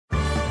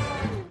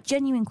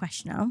Genuine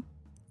question, Al.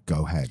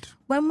 Go ahead.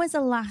 When was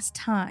the last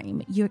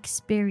time you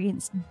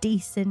experienced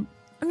decent,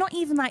 not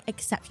even like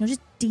exceptional,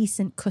 just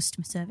decent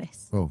customer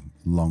service? Oh,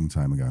 long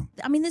time ago.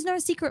 I mean, there's no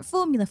secret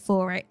formula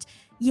for it.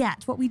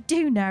 Yet, what we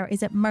do know is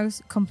that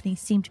most companies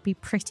seem to be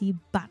pretty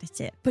bad at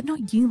it. But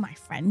not you, my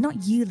friend,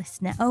 not you,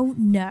 listener. Oh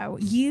no,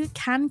 you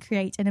can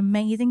create an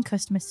amazing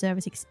customer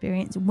service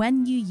experience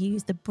when you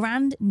use the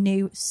brand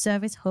new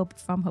Service Hub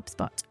from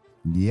HubSpot.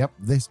 Yep,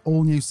 this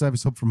all-new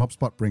Service Hub from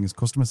HubSpot brings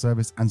customer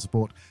service and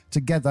support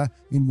together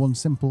in one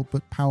simple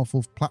but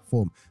powerful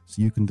platform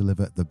so you can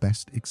deliver the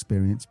best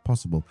experience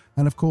possible.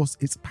 And of course,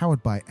 it's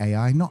powered by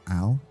AI, not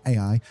Al,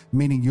 AI,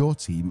 meaning your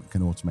team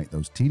can automate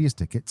those tedious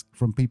tickets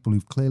from people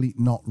who've clearly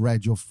not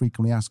read your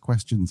frequently asked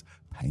questions.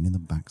 Pain in the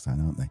backside,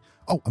 aren't they?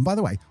 Oh, and by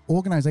the way,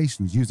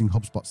 organizations using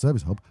HubSpot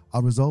Service Hub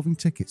are resolving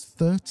tickets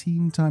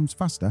 13 times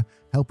faster,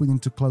 helping them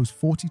to close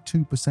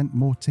 42%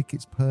 more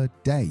tickets per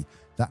day.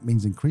 That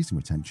means increasing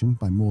retention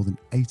by more than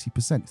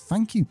 80%.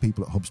 Thank you,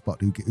 people at HubSpot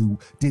who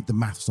did the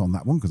maths on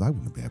that one, because I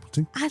wouldn't be able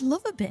to. I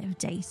love a bit of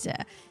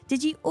data.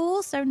 Did you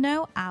also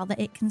know, Al, that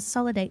it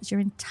consolidates your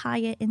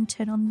entire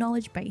internal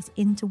knowledge base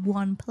into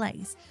one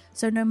place?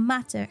 So no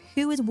matter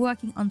who is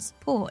working on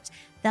support,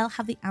 they'll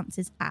have the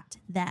answers at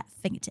their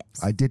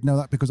fingertips. I did know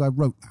that because I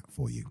wrote that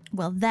for you.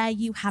 Well, there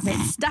you have it.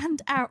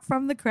 Stand out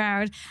from the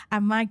crowd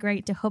and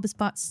migrate to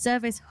HubSpot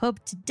Service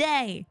Hub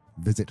today.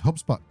 Visit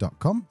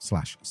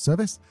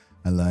HubSpot.com/service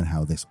and learn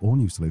how this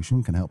all-new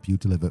solution can help you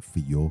deliver for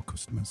your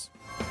customers.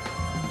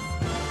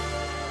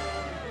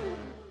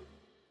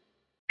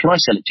 Can I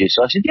sell it to you?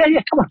 So I said, yeah,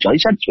 come on, Johnny,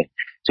 send it to me.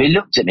 So he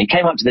looked at me,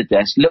 came up to the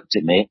desk, looked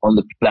at me on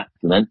the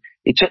platform,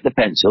 he took the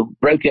pencil,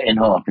 broke it in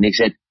half, and he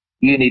said,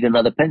 you need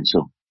another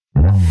pencil.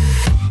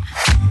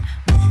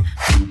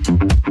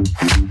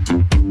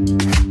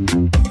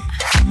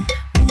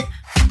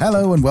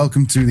 Hello and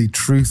welcome to the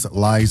Truth,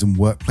 Lies and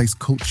Workplace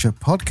Culture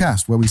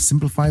podcast, where we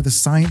simplify the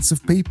science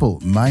of people.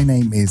 My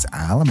name is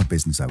Al, I'm a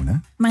business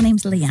owner. My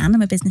name's Leanne,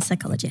 I'm a business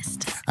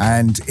psychologist.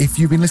 And if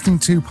you've been listening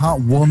to part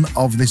one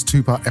of this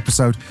two-part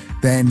episode,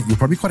 then you're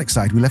probably quite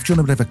excited. We left you on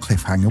a bit of a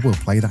cliffhanger. We'll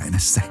play that in a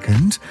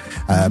second.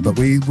 But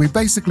we're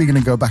basically going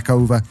to go back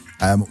over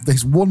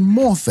this one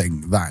more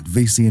thing that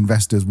VC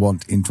investors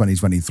want in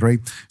 2023.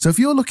 So if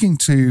you're looking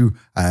to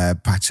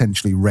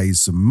potentially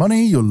raise some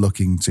money, you're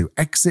looking to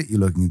exit, you're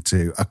looking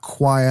to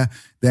acquire,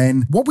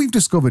 then what we've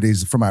discovered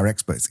is from our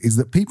experts is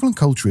that people and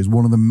culture is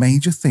one of the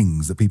major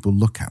things that people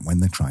look at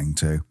when they're trying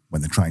to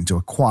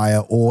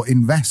acquire or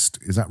invest.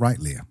 Is that right,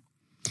 Leah?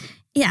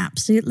 It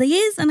absolutely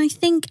is. And I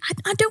think,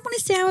 I don't want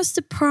to say I was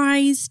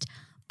surprised,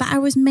 but I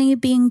was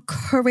maybe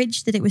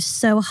encouraged that it was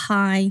so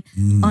high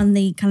on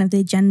the kind of the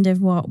agenda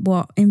of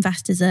what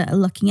investors are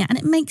looking at. And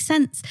it makes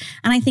sense.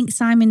 And I think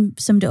Simon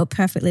summed it up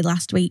perfectly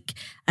last week,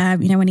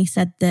 when he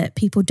said that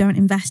people don't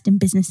invest in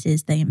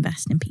businesses, they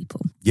invest in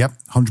people. Yep,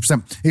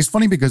 100%. It's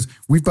funny because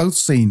we've both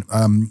seen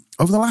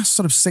over the last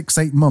sort of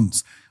 6-8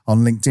 months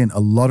on LinkedIn, a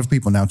lot of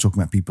people now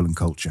talking about people and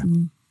culture.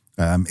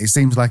 It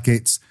seems like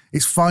it's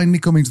finally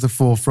coming to the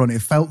forefront.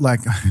 It felt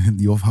like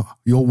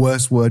your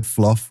worst word,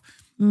 fluff.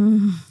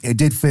 It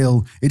did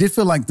feel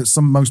like that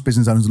most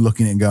business owners are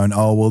looking at it and going,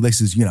 oh, well,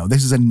 this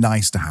is a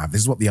nice to have.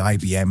 This is what the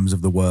IBMs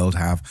of the world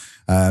have.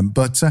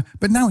 But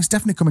now it's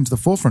definitely coming to the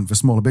forefront for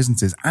smaller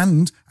businesses.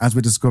 And as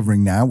we're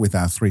discovering now with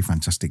our 3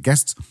 fantastic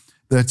guests,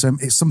 that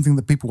it's something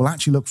that people will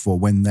actually look for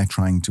when they're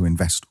trying to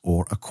invest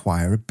or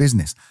acquire a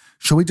business.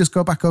 Shall we just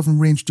go back over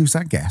and reintroduce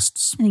our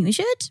guests? I think we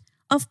should.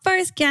 Our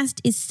first guest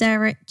is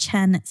Sarah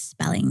Chen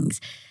Spellings.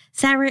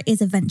 Sarah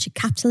is a venture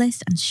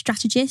capitalist and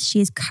strategist. She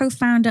is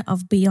co-founder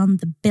of Beyond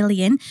the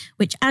Billion,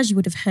 which, as you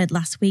would have heard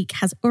last week,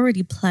 has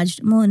already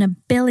pledged more than $1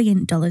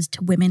 billion to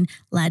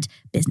women-led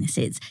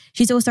businesses.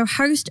 She's also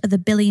host of the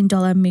 $1 Billion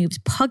Moves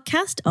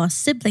podcast, our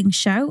sibling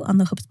show on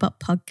the HubSpot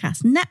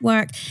Podcast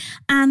Network,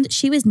 and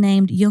she was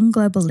named Young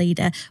Global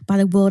Leader by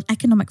the World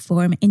Economic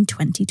Forum in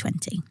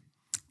 2020.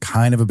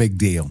 Kind of a big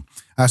deal.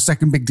 Our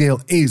second big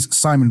deal is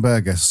Simon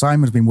Berger.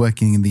 Simon has been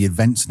working in the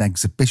events and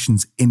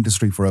exhibitions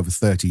industry for over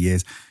 30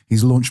 years.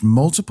 He's launched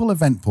multiple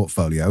event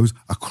portfolios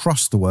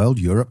across the world,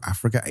 Europe,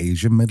 Africa,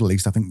 Asia, Middle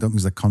East. I think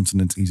there's a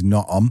continent he's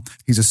not on.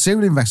 He's a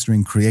serial investor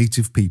in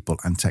creative people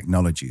and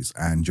technologies.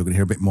 And you're going to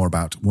hear a bit more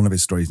about one of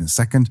his stories in a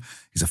second.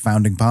 He's a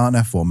founding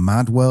partner for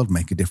Mad World,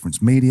 Make a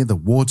Difference Media, The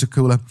Water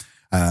Cooler,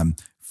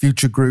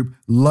 Future Group,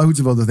 loads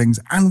of other things.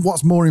 And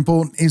what's more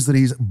important is that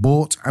he's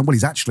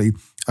he's actually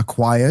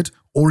acquired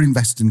or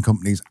invested in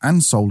companies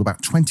and sold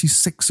about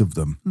 26 of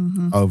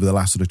them over the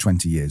last sort of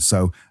 20 years.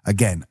 So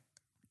again,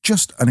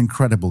 just an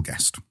incredible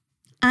guest.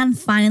 And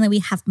finally, we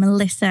have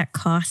Melissa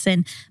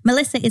Carson.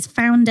 Melissa is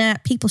founder,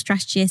 people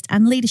strategist,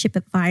 and leadership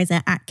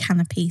advisor at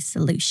Canopy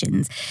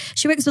Solutions.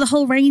 She works with a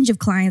whole range of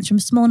clients, from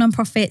small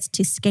nonprofits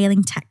to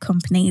scaling tech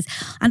companies,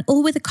 and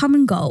all with a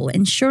common goal,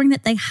 ensuring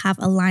that they have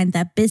aligned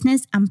their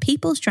business and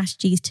people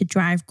strategies to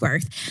drive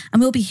growth. And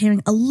we'll be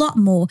hearing a lot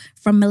more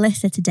from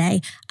Melissa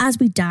today as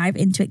we dive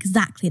into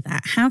exactly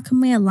that. How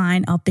can we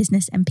align our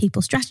business and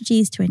people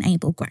strategies to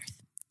enable growth?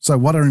 So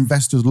what are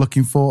investors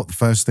looking for? The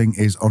first thing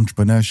is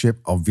entrepreneurship.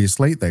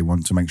 Obviously, they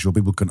want to make sure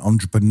people can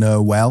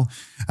entrepreneur well.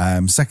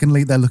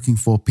 Secondly, they're looking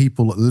for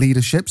people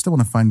leaderships. They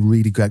want to find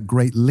really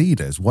great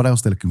leaders. What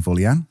else are they looking for,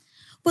 Leanne?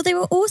 Well, they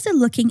were also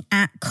looking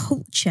at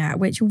culture,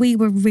 which we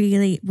were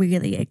really,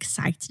 really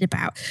excited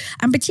about.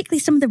 And particularly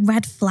some of the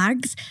red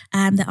flags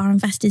that our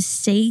investors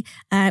see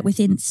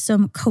within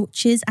some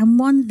cultures. And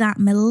one that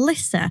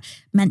Melissa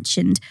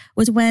mentioned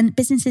was when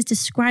businesses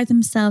describe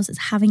themselves as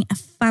having a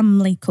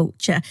family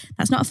culture.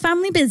 That's not a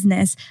family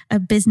business, a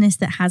business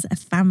that has a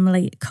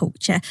family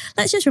culture.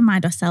 Let's just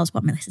remind ourselves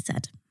what Melissa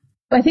said.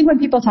 I think when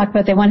people talk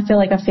about they want to feel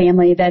like a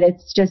family, that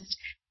it's just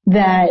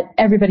that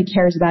everybody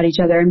cares about each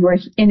other and we're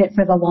in it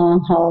for the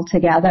long haul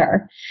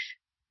together.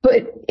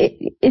 But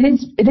it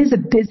is a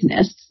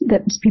business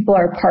that people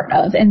are a part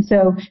of. And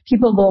so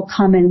people will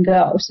come and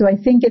go. So I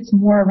think it's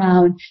more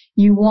around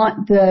you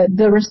want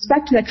the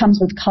respect that comes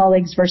with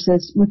colleagues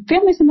versus with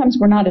family. Sometimes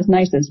we're not as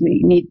nice as we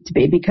need to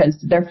be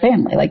because they're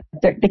family. Like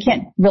they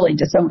can't really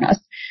disown us,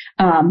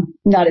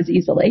 not as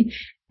easily.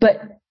 But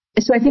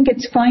so I think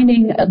it's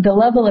finding the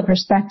level of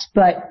respect,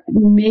 but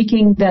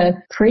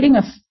creating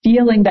a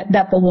feeling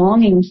that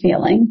belonging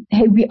feeling.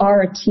 Hey, we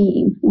are a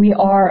team. We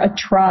are a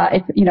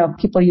tribe. You know,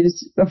 people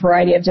use a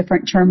variety of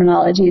different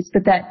terminologies,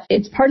 but that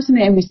it's part of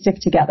something and we stick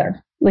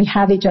together. We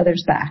have each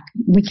other's back.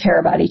 We care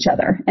about each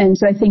other. And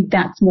so I think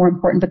that's more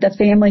important. But the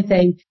family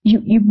thing,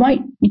 you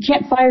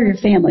can't fire your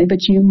family,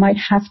 but you might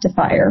have to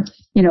fire,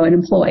 an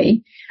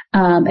employee.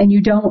 And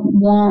you don't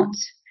want,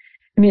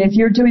 if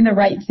you're doing the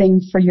right thing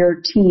for your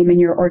team and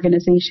your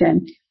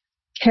organization,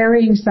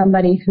 carrying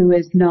somebody who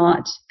is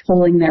not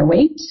pulling their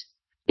weight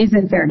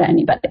isn't fair to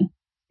anybody.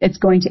 It's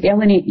going to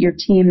alienate your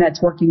team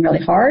that's working really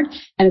hard,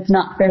 and it's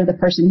not fair to the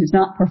person who's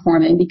not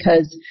performing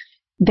because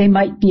they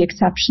might be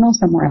exceptional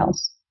somewhere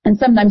else. And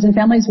sometimes in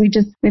families, we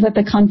let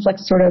the conflict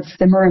sort of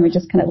simmer and we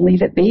just kind of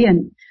leave it be,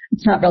 and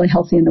it's not really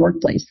healthy in the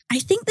workplace. I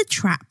think the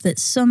trap that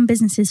some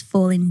businesses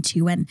fall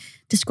into when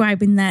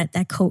describing their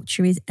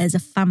culture as a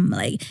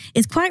family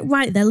is quite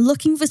right. They're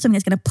looking for something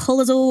that's going to pull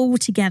us all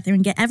together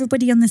and get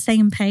everybody on the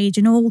same page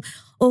and all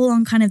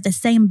on kind of the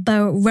same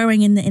boat,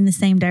 rowing in the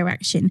same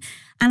direction.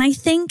 And I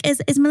think,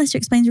 as Melissa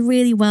explains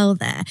really well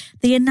there,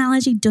 the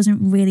analogy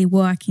doesn't really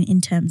work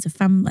in terms of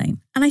family.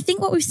 And I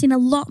think what we've seen a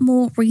lot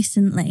more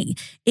recently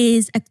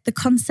is the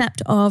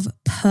concept of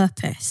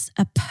purpose,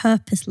 a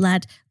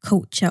purpose-led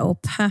culture or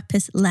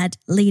purpose-led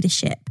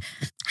leadership.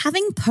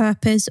 Having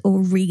purpose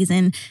or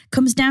reason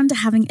comes down to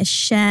having a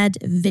shared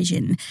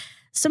vision,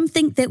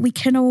 something that we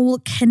can all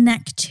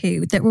connect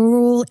to, that we're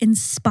all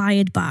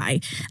inspired by,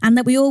 and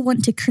that we all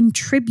want to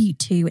contribute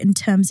to in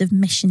terms of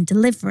mission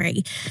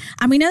delivery.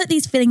 And we know that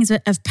these feelings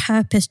of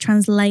purpose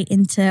translate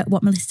into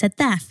what Melissa said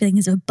there,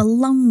 feelings of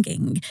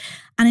belonging.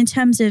 And in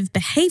terms of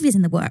behaviors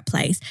in the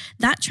workplace,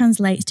 that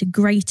translates to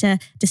greater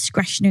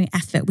discretionary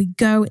effort. We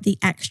go the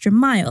extra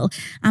mile.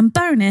 And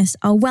bonus,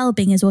 our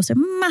well-being is also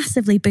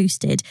massively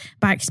boosted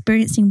by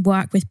experiencing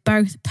work with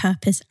both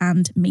purpose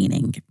and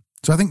meaning.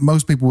 So I think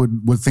most people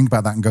would think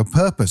about that and go,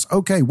 purpose.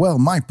 Okay, well,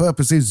 my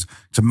purpose is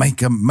to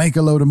make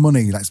a load of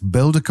money. Let's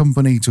build a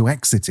company to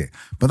exit it.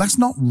 But that's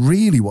not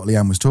really what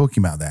Leanne was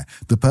talking about there.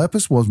 The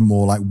purpose was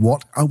more like,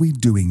 what are we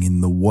doing in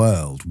the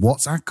world?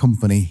 What's our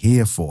company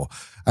here for?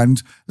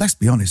 And let's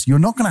be honest, you're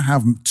not going to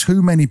have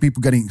too many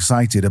people getting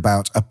excited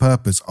about a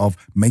purpose of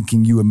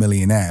making you a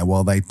millionaire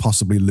while they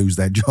possibly lose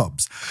their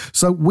jobs.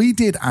 So we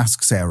did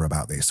ask Sarah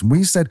about this, and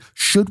we said,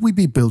 should we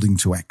be building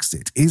to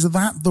exit? Is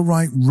that the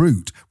right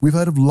route? We've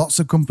heard of lots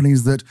of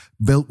companies that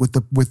built with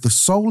the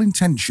sole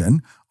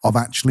intention of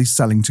actually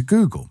selling to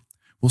Google.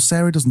 Well,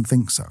 Sarah doesn't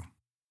think so.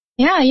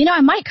 Yeah,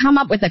 I might come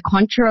up with a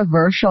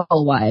controversial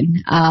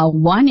one.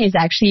 One is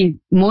actually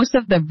most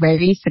of the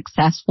very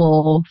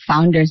successful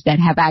founders that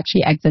have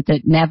actually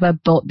exited never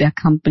built their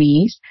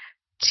companies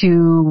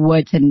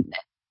for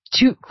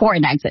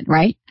an exit,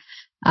 right?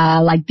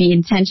 Like the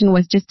intention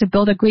was just to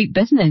build a great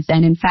business.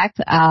 And in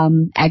fact,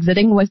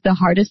 exiting was the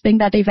hardest thing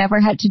that they've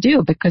ever had to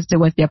do because it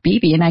was their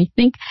baby. And I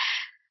think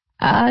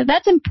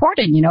that's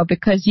important,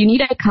 because you need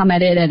to come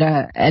at it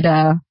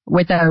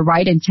with a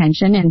right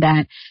intention, and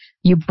that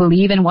you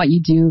believe in what you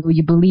do,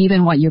 you believe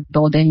in what you're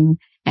building,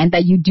 and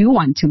that you do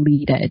want to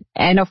lead it.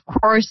 And of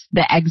course,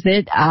 the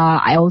exit,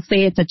 I will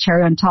say it's a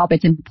cherry on top.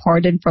 It's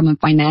important from a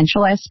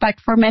financial aspect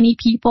for many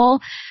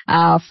people,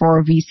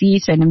 for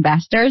VCs and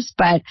investors,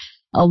 but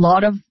a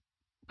lot of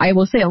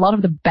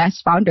the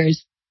best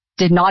founders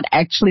did not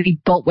actually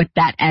build with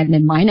that end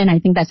in mind. And I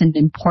think that's an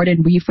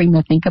important reframe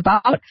to think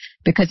about,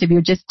 because if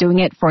you're just doing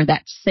it for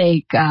that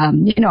sake,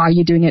 are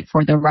you doing it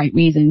for the right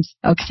reasons?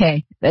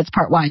 Okay, that's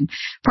part one.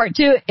 Part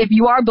two, if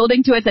you are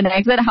building to as an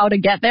exit, how to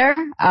get there?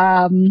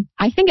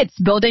 I think it's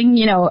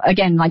building,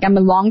 again, like I'm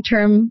a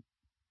long-term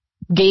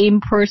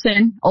game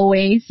person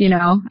always,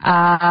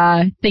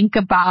 think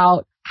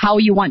about how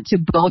you want to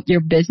build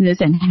your business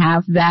and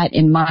have that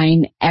in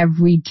mind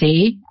every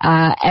day.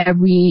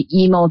 Every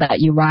email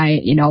that you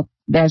write,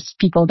 there's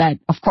people that,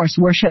 of course,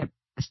 worship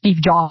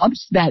Steve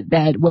Jobs that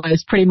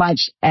was pretty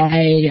much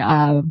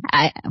I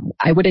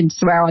wouldn't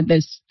swear on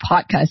this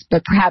podcast,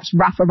 but perhaps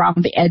rough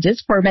around the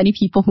edges for many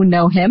people who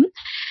know him.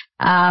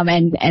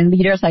 And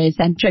leaders are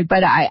eccentric,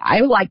 but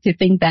I would like to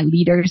think that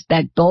leaders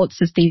that build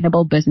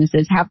sustainable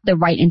businesses have the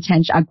right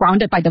intention, are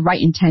grounded by the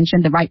right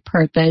intention, the right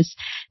purpose,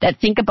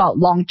 that think about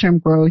long-term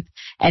growth.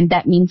 And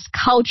that means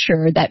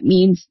culture. That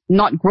means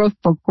not growth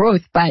for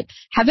growth, but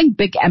having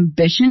big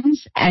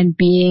ambitions and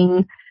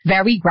being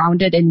very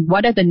grounded in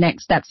what are the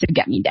next steps to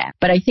get me there.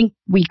 But I think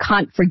we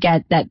can't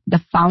forget that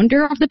the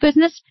founder of the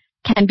business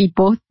can be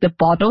both the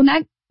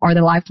bottleneck or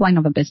the lifeline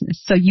of a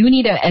business. So you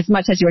need to, as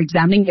much as you're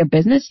examining your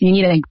business, you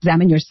need to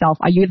examine yourself.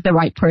 Are you the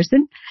right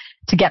person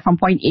to get from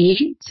point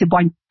A to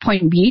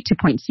point B to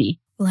point C?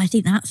 Well, I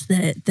think that's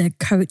the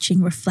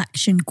coaching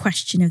reflection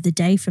question of the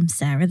day from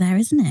Sarah there,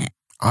 isn't it?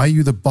 Are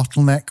you the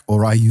bottleneck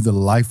or are you the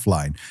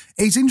lifeline?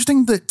 It's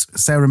interesting that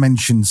Sarah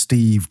mentioned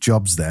Steve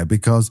Jobs there,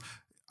 because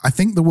I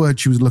think the word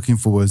she was looking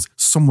for was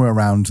somewhere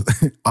around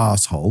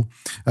arsehole,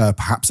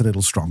 perhaps a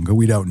little stronger,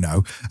 we don't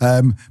know.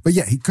 But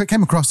yeah, he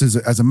came across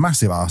as a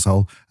massive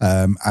arsehole,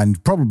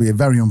 and probably a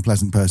very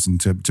unpleasant person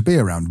to be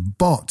around.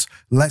 But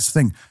let's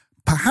think,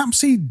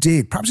 perhaps he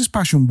did, perhaps his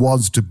passion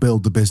was to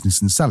build the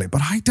business and sell it,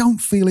 but I don't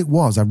feel it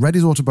was. I read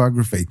his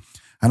autobiography,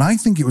 and I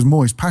think it was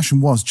more his passion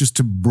was just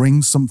to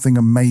bring something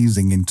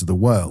amazing into the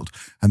world.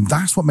 And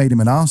that's what made him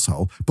an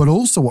arsehole, but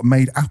also what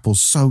made Apple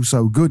so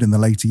good in the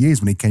later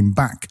years when he came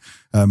back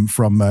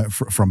from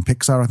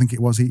Pixar, I think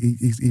it was,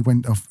 he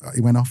went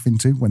off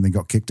into when they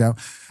got kicked out.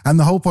 And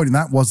the whole point in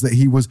that was that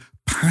he was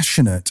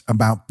passionate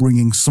about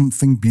bringing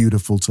something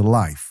beautiful to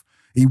life.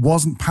 He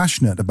wasn't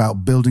passionate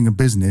about building a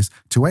business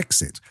to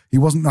exit. He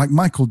wasn't like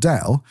Michael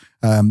Dell.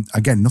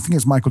 Again, nothing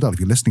against Michael Dell. If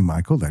you're listening,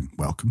 Michael, then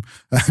welcome.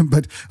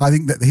 But I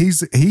think that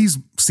he's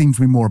seems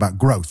to be more about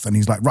growth. And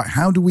he's like, right,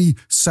 how do we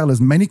sell as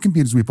many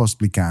computers as we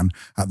possibly can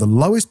at the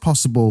lowest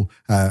possible,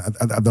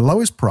 at the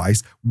lowest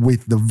price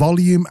with the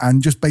volume,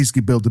 and just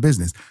basically build the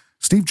business?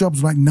 Steve Jobs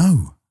was like,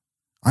 no,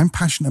 I'm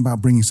passionate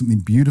about bringing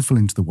something beautiful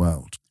into the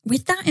world.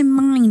 With that in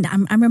mind,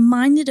 I'm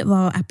reminded of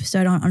our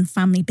episode on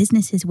family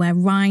businesses where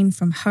Ryan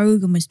from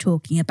Hogan was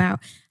talking about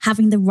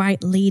having the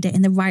right leader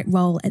in the right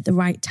role at the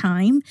right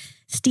time.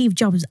 Steve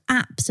Jobs was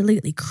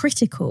absolutely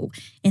critical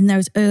in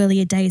those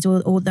earlier days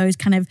or those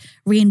kind of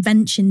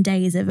reinvention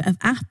days of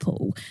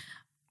Apple.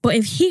 But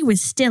if he was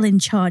still in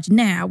charge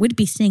now, we'd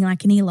be seeing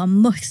like an Elon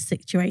Musk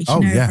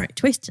situation over at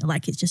Twitter.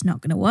 Like, it's just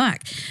not going to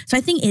work. So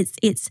I think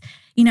it's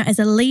you know, as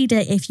a leader,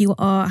 if you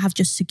have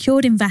just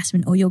secured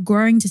investment, or you're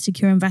growing to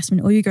secure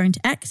investment, or you're going to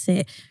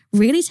exit,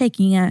 really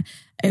taking a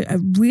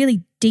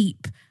really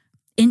deep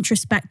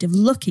introspective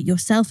look at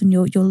yourself and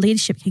your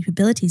leadership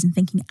capabilities and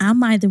thinking,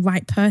 am I the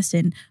right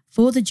person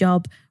for the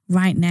job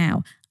right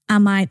now?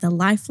 Am I the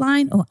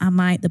lifeline or am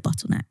I the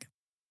bottleneck?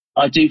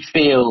 I do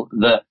feel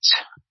that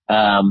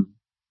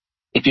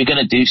if you're going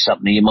to do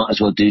something, you might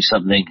as well do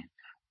something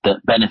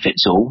that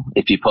benefits all,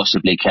 if you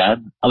possibly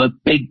can. I'm a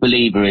big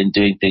believer in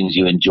doing things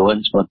you enjoy.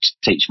 It's what I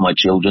teach my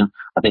children.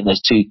 I think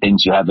there's two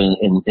things you have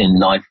in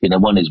life. You know,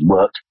 one is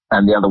work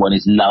and the other one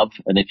is love.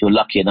 And if you're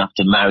lucky enough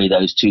to marry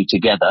those two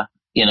together,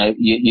 you know,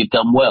 you've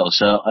done well.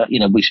 So, you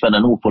know, we spend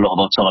an awful lot of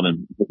our time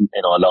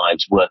in our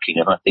lives working,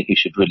 and I think you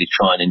should really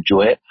try and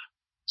enjoy it.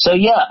 So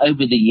yeah,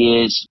 over the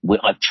years,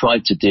 I've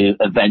tried to do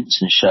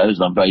events and shows,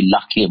 and I'm very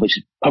lucky, which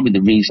is probably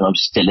the reason I'm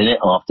still in it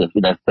after,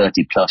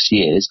 30 plus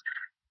years,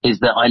 is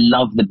that I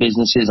love the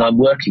businesses I'm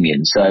working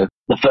in. So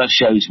the first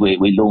shows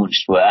we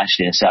launched were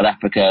actually in South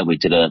Africa. We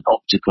did an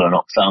optical and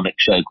ophthalmic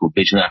show called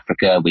Vision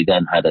Africa. We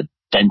then had a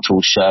dental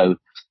show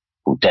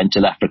called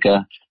Dental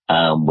Africa.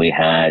 We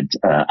had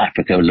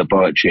Africa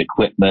Laboratory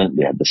Equipment.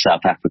 We had the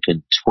South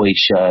African Toy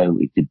Show.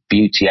 We did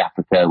Beauty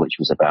Africa, which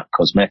was about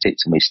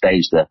cosmetics, and we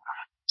staged the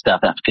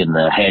South African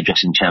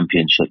hairdressing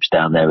championships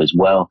down there as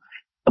well.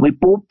 And we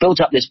built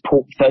up this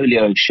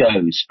portfolio of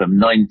shows from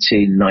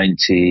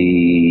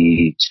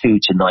 1992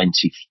 to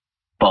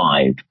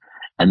 95.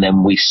 And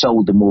then we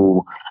sold them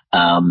all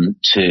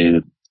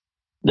to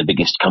the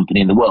biggest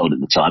company in the world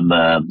at the time,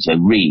 so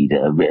Reed,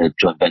 a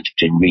joint venture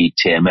between Reed,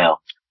 TML.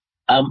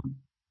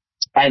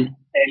 And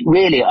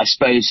really, I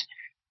suppose,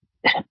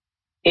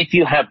 if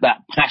you have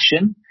that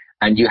passion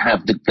and you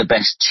have the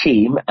best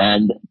team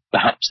and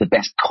perhaps the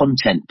best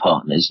content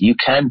partners, you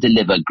can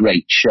deliver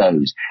great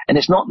shows. And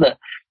it's not that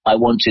I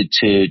wanted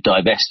to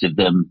divest of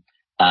them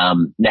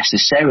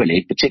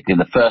necessarily,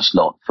 particularly the first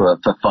lot for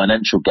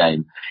financial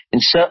gain.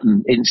 In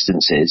certain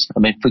instances, I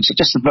mean, for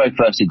just the very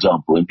first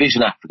example, in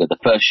Vision Africa, the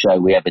first show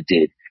we ever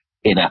did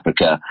in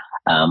Africa,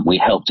 we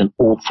helped an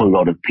awful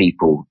lot of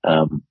people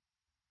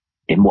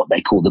in what they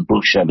call the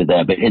bush over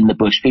there, but in the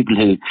bush, people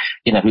who'd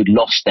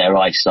lost their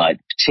eyesight,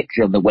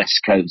 particularly on the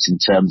West Coast in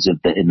terms of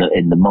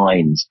in the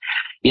mines,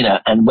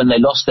 and when they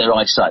lost their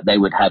eyesight, they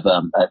would have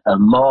a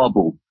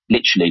marble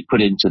literally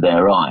put into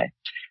their eye.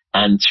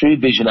 And through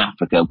Vision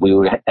Africa, we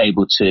were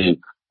able to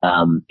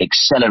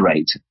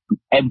accelerate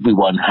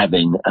everyone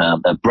having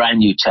a brand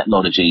new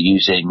technology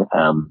using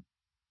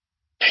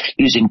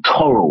using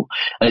coral.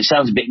 And it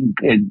sounds a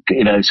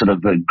bit, sort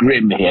of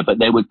grim here, but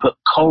they would put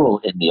coral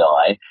in the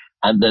eye,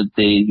 and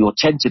your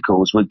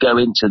tentacles would go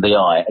into the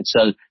eye, and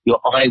so your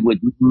eye would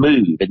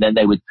move, and then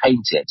they would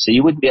paint it. So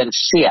you wouldn't be able to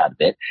see out of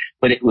it,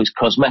 but it was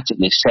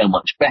cosmetically so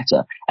much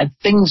better. And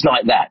things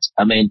like that.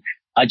 I mean,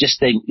 I just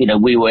think,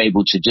 we were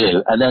able to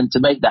do. And then to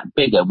make that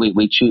bigger,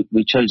 we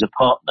chose a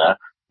partner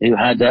who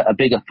had a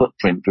bigger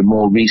footprint for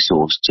more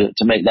resource to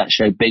make that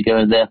show bigger,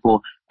 and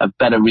therefore a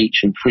better reach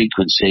and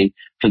frequency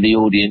for the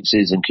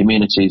audiences and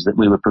communities that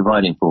we were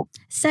providing for.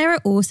 Sarah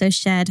also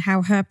shared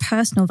how her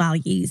personal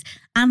values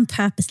and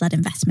purpose-led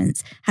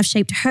investments have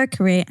shaped her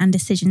career and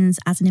decisions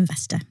as an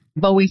investor.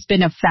 I've always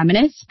been a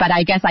feminist, but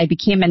I guess I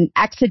became an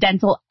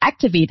accidental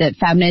activated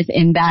feminist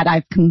in that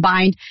I've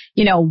combined,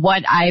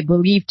 what I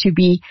believe to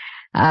be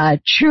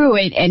true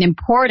and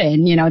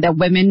important, that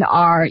women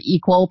are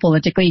equal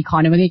politically,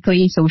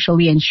 economically,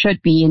 socially, and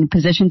should be in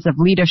positions of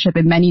leadership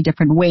in many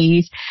different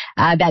ways,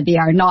 that they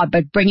are not.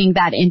 But bringing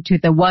that into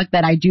the work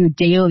that I do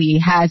daily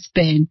has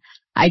been,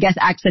 I guess,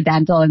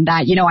 accidental in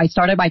that, I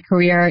started my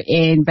career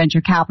in venture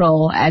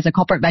capital as a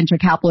corporate venture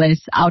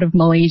capitalist out of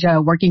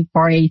Malaysia, working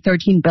for a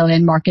 13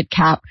 billion market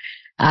cap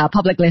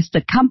public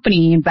listed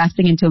company,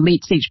 investing into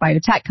late stage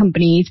biotech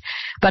companies.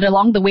 But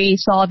along the way,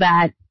 saw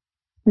that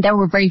there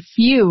were very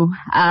few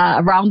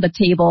around the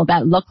table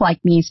that looked like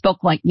me,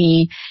 spoke like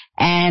me,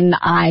 and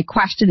I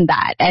questioned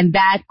that. And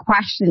that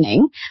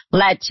questioning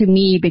led to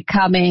me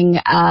becoming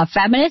a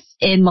feminist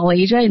in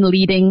Malaysia and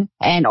leading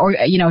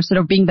sort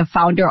of being the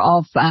founder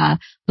of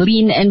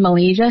Lean in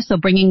Malaysia. So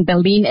bringing the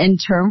Lean in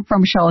term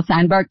from Sheryl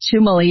Sandberg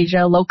to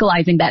Malaysia,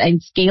 localizing that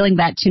and scaling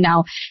that to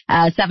now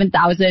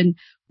 7,000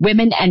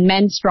 women and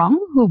men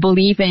strong who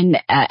believe in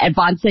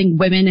advancing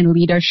women in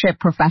leadership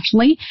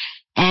professionally,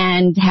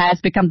 and has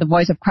become the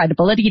voice of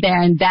credibility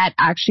there. And that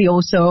actually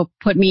also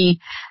put me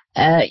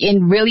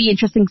in really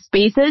interesting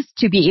spaces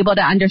to be able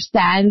to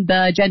understand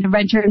the gender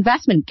venture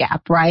investment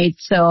gap, right?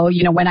 So,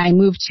 when I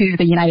moved to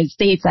the United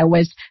States, I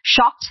was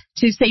shocked,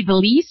 to say the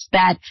least,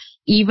 that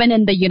even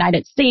in the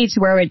United States,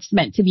 where it's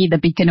meant to be the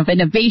beacon of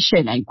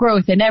innovation and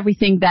growth and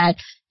everything, that,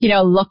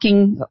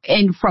 looking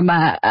in from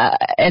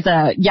as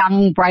a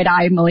young,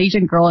 bright-eyed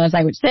Malaysian girl, as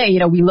I would say,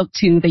 we look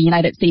to the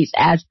United States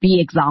as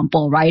the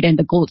example, right, and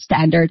the gold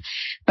standard.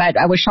 But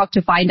I was shocked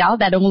to find out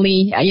that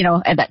only,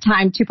 at that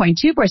time,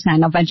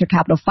 2.2% of venture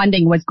capital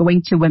funding was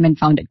going to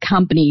women-founded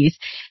companies.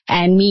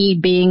 And me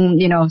being,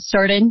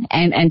 certain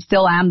and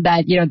still am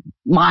that,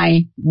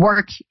 my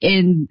work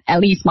in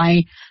at least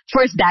my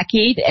first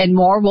decade and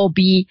more will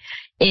be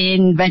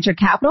in venture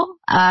capital.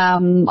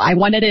 I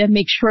wanted to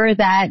make sure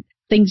that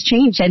things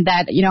change and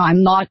that,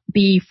 I'm not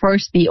the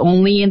first, the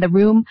only in the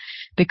room,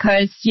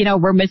 because,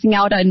 we're missing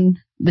out on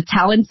the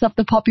talents of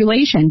the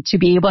population to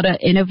be able to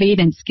innovate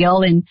and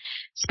scale in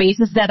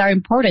spaces that are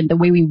important, the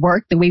way we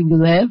work, the way we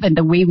live, and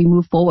the way we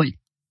move forward.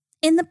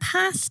 In the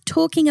past,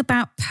 talking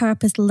about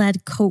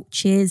purpose-led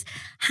cultures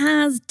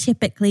has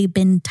typically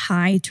been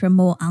tied to a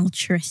more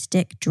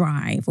altruistic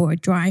drive or a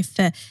drive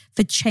for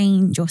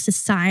change or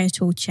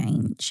societal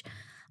change.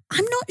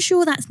 I'm not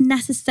sure that's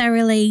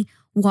necessarily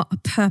what a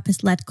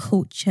purpose-led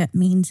culture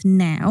means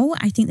now.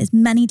 I think there's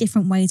many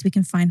different ways we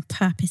can find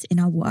purpose in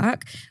our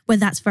work, whether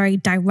that's very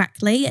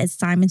directly, as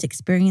Simon's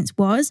experience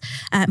was,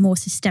 more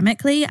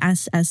systemically,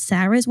 as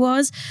Sarah's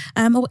was,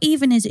 or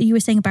even as you were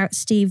saying about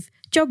Steve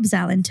Jobs,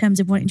 Al, in terms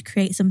of wanting to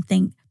create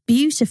something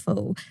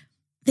beautiful.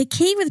 The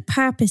key with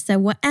purpose, though,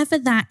 whatever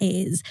that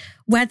is,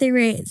 whether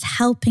it's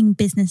helping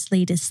business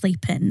leaders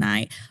sleep at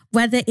night,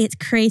 whether it's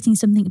creating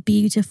something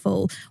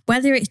beautiful,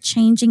 whether it's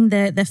changing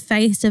the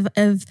face of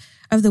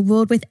the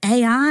world with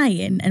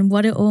AI and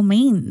what it all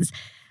means,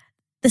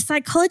 the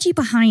psychology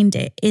behind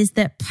it is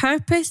that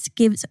purpose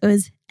gives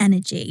us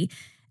energy,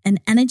 and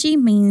energy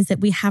means that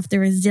we have the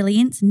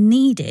resilience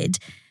needed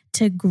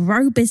to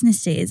grow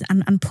businesses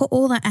and put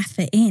all that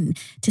effort in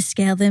to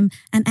scale them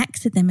and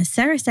exit them. As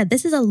Sarah said,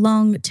 this is a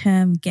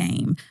long-term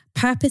game.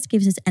 Purpose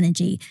gives us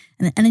energy,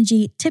 and the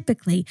energy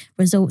typically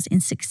results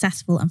in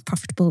successful and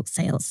profitable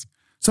sales.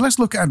 So let's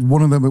look at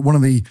one of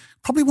the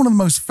probably one of the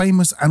most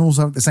famous and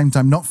also at the same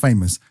time not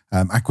famous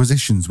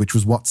acquisitions, which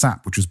was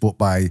WhatsApp, which was bought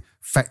by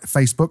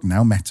Facebook,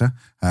 now Meta,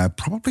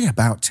 probably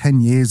about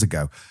 10 years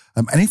ago.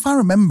 And if I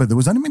remember, there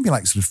was only maybe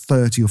like sort of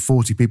 30 or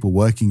 40 people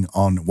working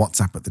on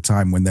WhatsApp at the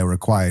time when they were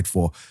acquired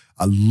for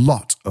a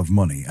lot of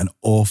money, an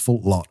awful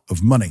lot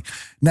of money.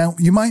 Now,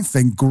 you might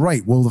think,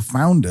 great, well, the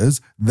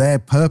founders, their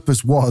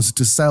purpose was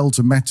to sell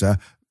to Meta,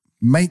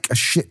 make a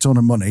shit ton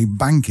of money,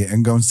 bank it,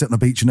 and go and sit on a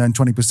beach and earn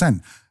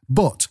 20%.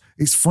 But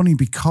it's funny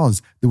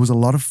because there was a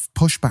lot of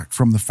pushback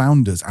from the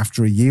founders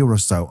after a year or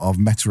so of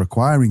Meta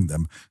acquiring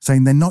them,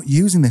 saying they're not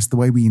using this the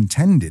way we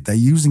intended. They're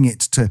using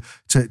it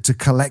to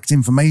collect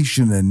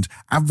information and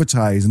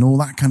advertise and all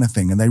that kind of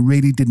thing. And they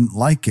really didn't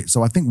like it.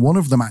 So I think one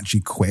of them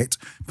actually quit,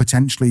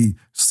 potentially,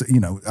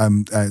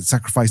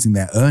 sacrificing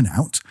their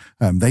earnout.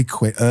 They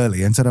quit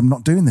early and said, I'm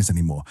not doing this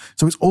anymore.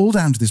 So it's all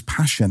down to this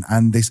passion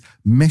and this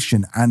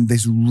mission and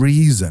this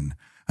reason.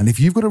 And if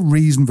you've got a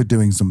reason for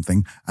doing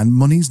something and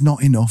money's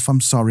not enough,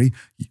 I'm sorry,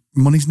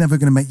 money's never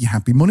going to make you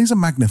happy. Money's a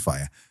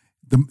magnifier.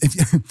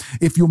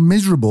 If you're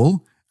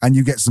miserable and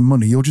you get some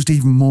money, you're just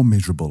even more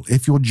miserable.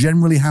 If you're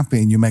generally happy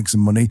and you make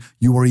some money,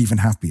 you are even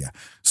happier.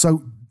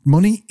 So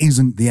money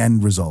isn't the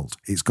end result.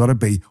 It's got to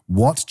be,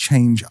 what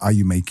change are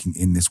you making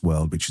in this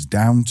world, which is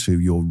down to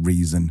your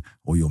reason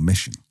or your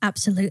mission.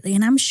 Absolutely.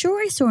 And I'm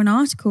sure I saw an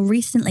article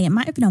recently, it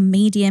might have been on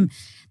Medium,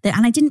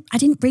 and I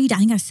didn't read it, I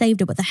think I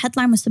saved it, but the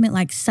headline was something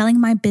like,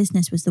 selling my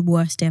business was the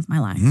worst day of my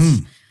life.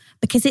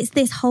 Because it's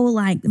this whole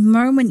like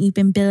moment you've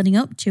been building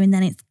up to and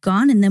then it's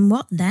gone. And then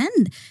what then?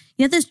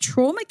 You know, there's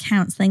trauma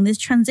counseling, there's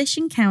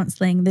transition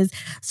counseling, there's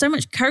so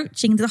much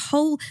coaching, there's a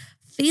whole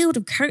field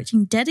of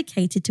coaching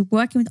dedicated to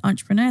working with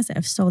entrepreneurs that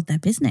have sold their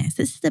business.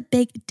 This is a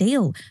big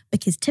deal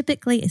because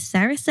typically, as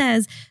Sarah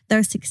says,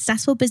 those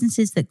successful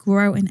businesses that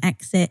grow and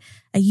exit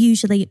are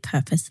usually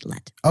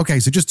purpose-led. Okay,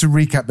 so just to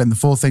recap then, the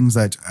 4 things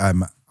that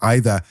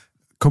either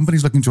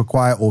companies looking to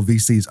acquire or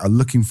VCs are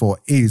looking for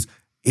is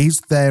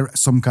there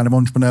some kind of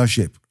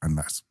entrepreneurship? And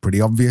that's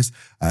pretty obvious.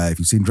 If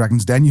you've seen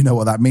Dragon's Den, you know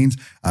what that means.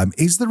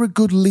 Is there a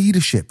good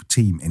leadership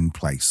team in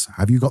place?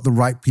 Have you got the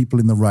right people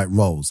in the right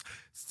roles?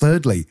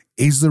 Thirdly,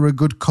 is there a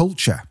good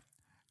culture?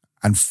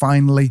 And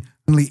finally,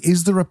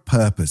 is there a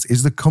purpose?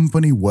 Is the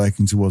company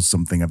working towards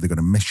something? Have they got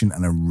a mission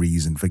and a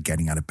reason for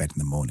getting out of bed in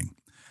the morning?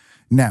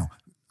 Now,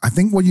 I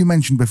think what you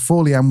mentioned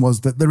before, Leanne,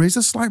 was that there is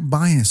a slight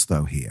bias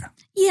though here.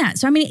 Yeah,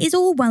 so I mean, it's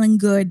all well and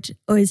good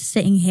us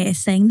sitting here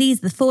saying these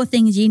are the 4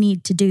 things you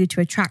need to do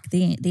to attract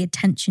the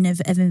attention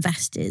of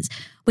investors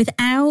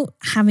without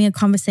having a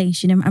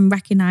conversation and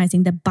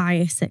recognizing the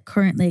bias that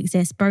currently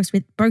exists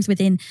both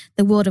within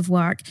the world of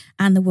work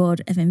and the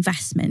world of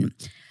investment.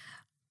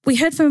 We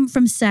heard from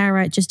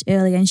Sarah just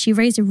earlier, and she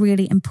raised a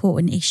really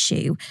important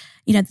issue.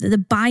 You know, the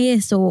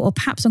bias or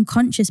perhaps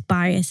unconscious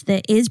bias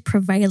that is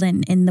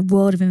prevalent in the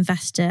world of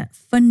investor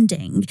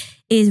funding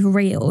is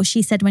real.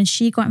 She said when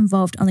she got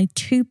involved, only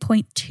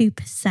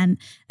 2.2%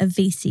 of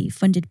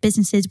VC-funded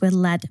businesses were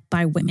led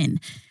by women.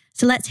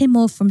 So let's hear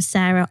more from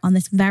Sarah on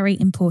this very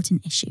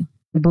important issue.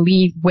 I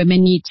believe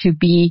women need to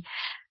be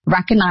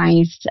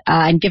recognized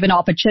and given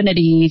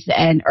opportunities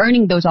and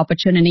earning those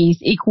opportunities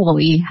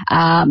equally,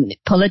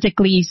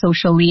 politically,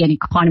 socially, and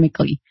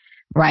economically,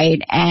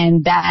 right?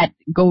 And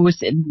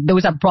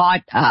those are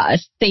broad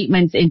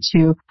statements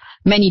into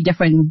many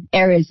different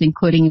areas,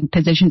 including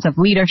positions of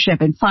leadership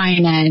in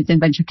finance and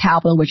venture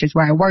capital, which is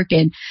where I work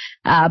in,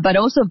 but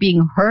also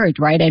being heard,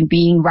 right? And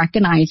being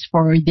recognized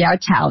for their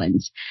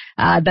talents.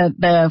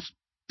 The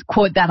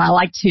quote that I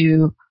like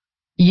to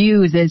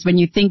use is, when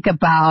you think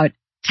about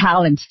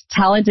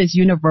talent is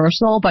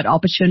universal, but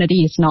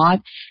opportunity is not.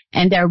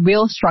 And there are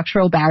real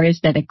structural barriers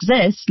that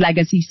exist,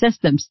 legacy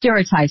systems,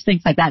 stereotypes,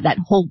 things like that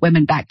hold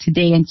women back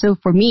today. And so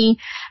for me,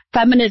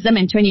 feminism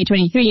in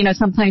 2023, you know,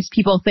 sometimes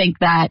people think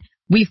that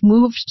we've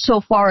moved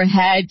so far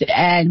ahead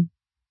and,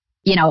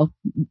 you know,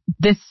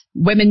 this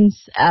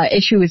women's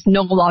issue is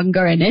no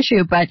longer an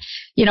issue. But,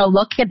 you know,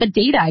 look at the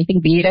data. I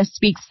think data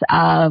speaks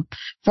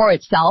for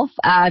itself.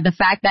 The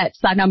fact that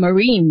Sana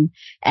Marine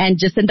and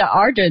Jacinda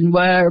Ardern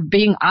were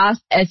being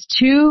asked as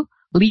 2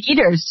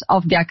 leaders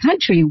of their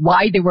country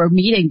why they were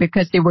meeting,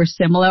 because they were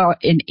similar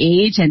in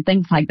age and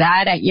things like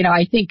that. You know,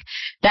 I think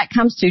that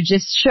comes to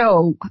just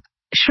show,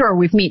 sure,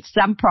 we've made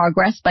some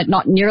progress, but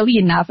not nearly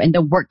enough, and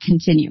the work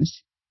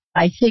continues.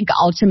 I think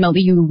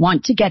ultimately you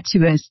want to get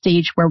to a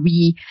stage where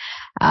we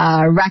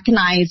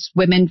recognize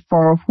women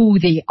for who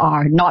they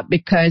are, not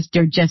because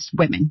they're just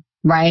women,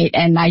 right?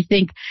 And I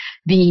think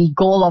the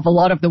goal of a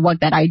lot of the work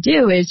that I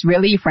do is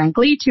really,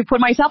 frankly, to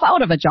put myself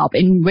out of a job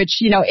in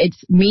which, you know,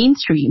 it's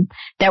mainstream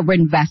that we're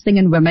investing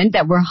in women,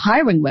 that we're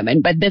hiring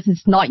women, but this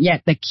is not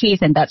yet the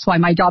case. And that's why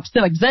my job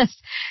still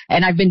exists.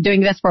 And I've been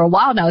doing this for a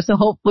while now. So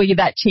hopefully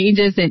that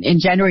changes in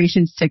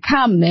generations to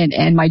come.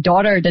 And my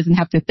daughter doesn't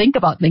have to think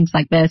about things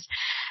like this.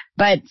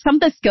 But some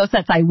of the skill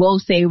sets I will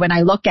say when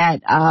I look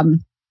at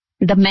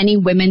the many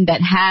women that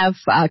have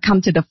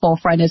come to the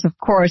forefront is, of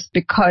course,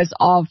 because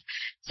of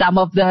some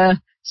of the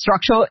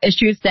structural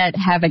issues that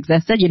have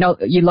existed. You know,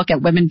 you look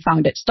at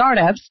women-founded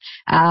startups,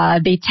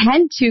 they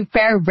tend to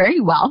fare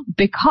very well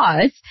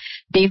because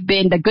they've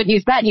been, the good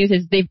news, bad news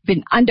is they've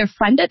been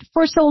underfunded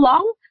for so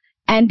long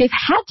and they've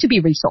had to be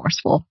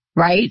resourceful.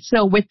 Right.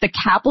 So with the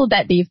capital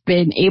that they've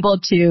been able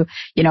to,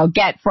 you know,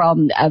 get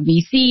from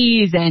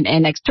VCs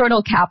and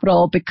external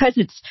capital, because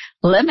it's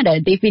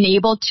limited, they've been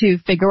able to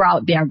figure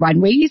out their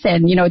runways.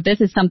 And, you know,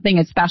 this is something,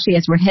 especially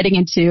as we're heading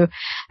into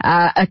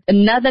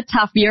another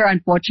tough year,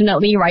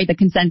 unfortunately, right? The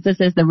consensus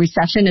is the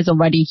recession is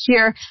already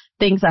here.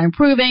 Things are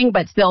improving,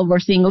 but still we're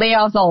seeing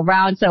layoffs all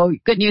around. So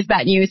good news,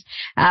 bad news.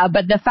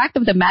 But the fact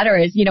of the matter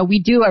is, you know,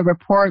 we do a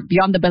report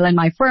Beyond the Billion,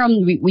 my firm.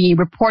 We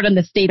report on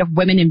the state of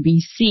women in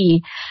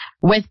VC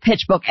with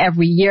PitchBook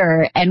every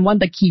year. And one of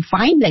the key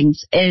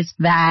findings is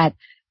that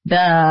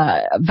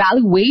the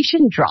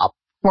valuation drop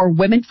for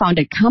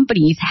women-founded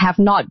companies have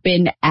not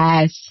been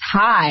as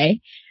high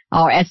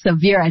or as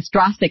severe, as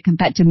drastic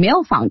compared to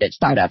male-founded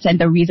startups. And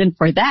the reason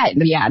for that,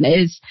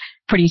 Leanne, is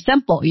pretty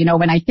simple. You know,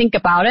 when I think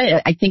about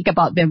it, I think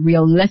about the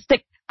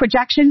realistic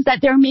projections that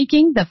they're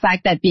making, the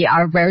fact that they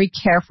are very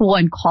careful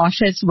and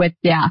cautious with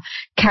their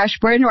cash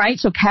burn, right?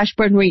 So cash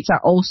burn rates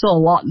are also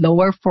a lot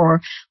lower for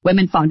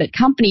women-founded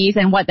companies.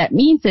 And what that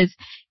means is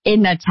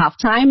in a tough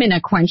time, in a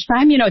crunch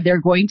time, you know,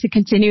 they're going to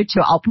continue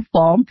to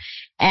outperform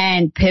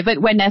and pivot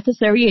when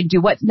necessary and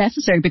do what's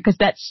necessary, because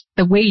that's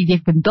the way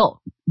they've been built.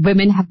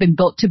 Women have been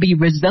built to be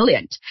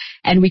resilient,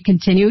 and we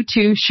continue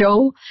to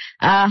show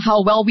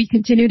how well we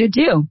continue to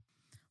do.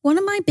 One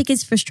of my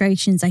biggest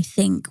frustrations, I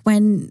think,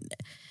 when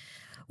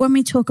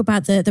we talk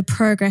about the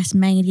progress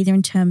made, either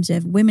in terms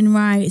of women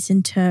rights,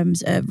 in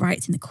terms of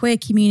rights in the queer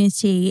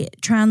community,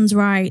 trans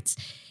rights,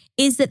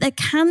 is that there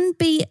can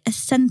be a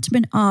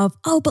sentiment of,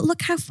 oh, but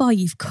look how far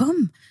you've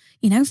come.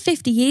 You know,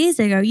 50 years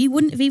ago, you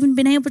wouldn't have even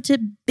been able to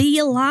be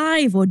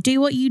alive or do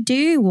what you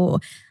do.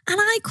 And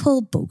I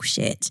call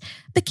bullshit,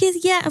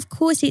 because, yeah, of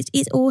course,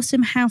 it's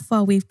awesome how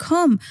far we've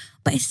come.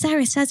 But as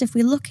Sarah says, if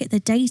we look at the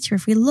data,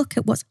 if we look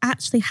at what's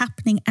actually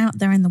happening out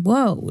there in the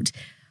world,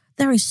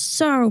 there is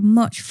so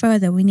much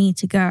further we need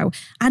to go.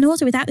 And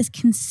also without this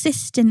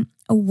consistent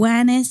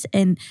awareness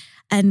and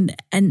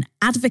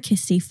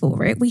advocacy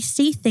for it, we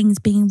see things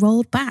being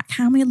rolled back.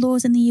 How many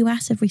laws in the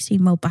US have we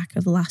seen rolled back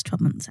over the last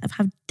 12 months that have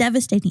had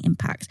devastating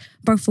impacts,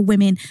 both for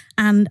women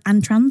and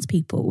trans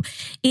people?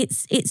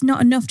 It's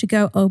not enough to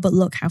go, oh, but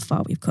look how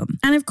far we've come.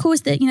 And of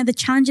course, the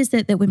challenges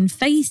that women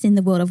face in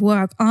the world of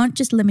work aren't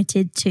just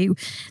limited to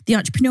the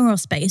entrepreneurial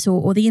space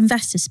or the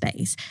investor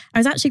space. I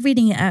was actually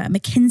reading a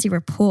McKinsey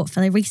report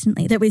fairly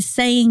recently that was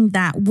saying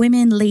that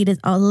women leaders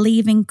are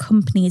leaving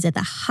companies at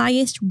the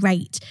highest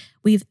rate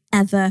we've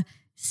ever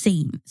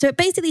seen. So it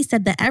basically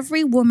said that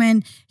every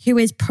woman who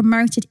is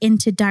promoted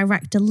into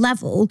director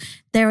level,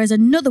 there is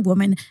another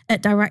woman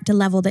at director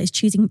level that is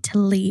choosing to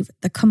leave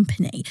the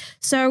company.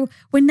 So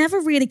we're never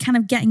really kind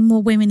of getting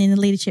more women in a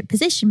leadership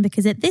position,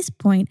 because at this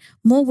point,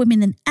 more women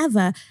than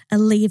ever are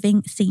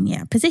leaving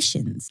senior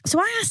positions. So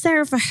I asked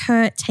Sarah for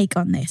her take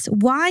on this.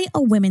 Why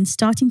are women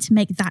starting to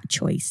make that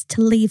choice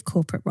to leave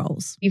corporate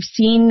roles? You've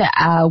seen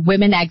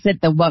women exit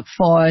the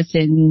workforce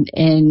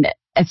in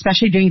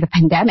especially during the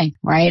pandemic,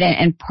 right?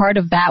 And part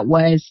of that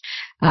was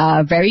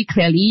very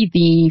clearly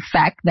the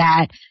fact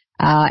that,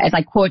 as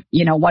I quote,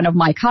 one of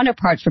my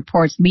counterparts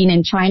reports, Lean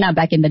in China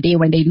back in the day,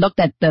 when they looked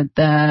at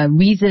the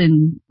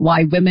reason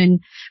why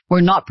women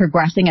were not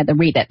progressing at the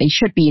rate that they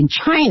should be in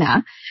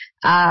China,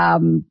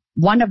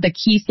 one of the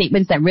key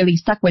statements that really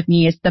stuck with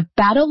me is the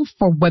battle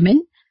for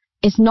women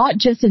is not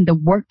just in the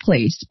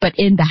workplace, but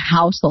in the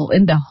household,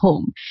 in the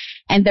home.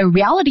 And the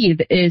reality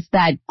is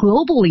that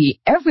globally,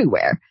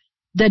 everywhere,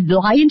 the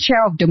lion's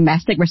share of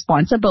domestic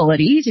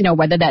responsibilities,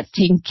 whether that's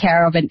taking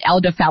care of an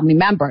elder family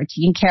member,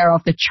 taking care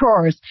of the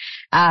chores,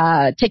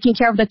 taking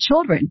care of the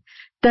children,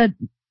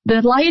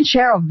 the lion's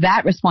share of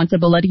that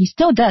responsibility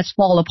still does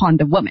fall upon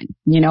the woman,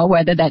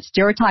 whether that's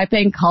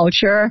stereotyping,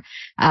 culture,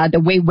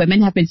 the way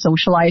women have been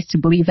socialized to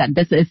believe that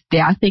this is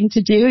their thing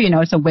to do,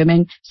 so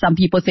women, some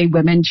people say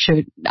women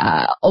should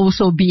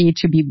also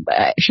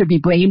should be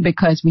blamed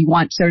because we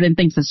want certain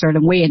things a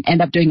certain way and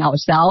end up doing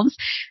ourselves.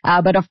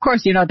 But of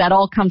course, that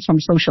all comes from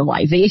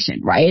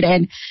socialization, right?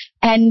 And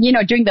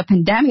during the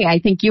pandemic, I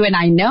think you and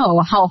I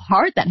know how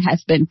hard that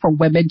has been for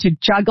women to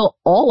juggle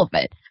all of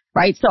it.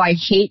 Right. So I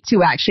hate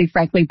to actually,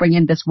 frankly, bring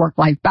in this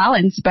work-life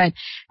balance, but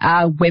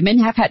women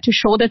have had to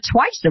shoulder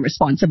twice the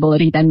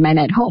responsibility than men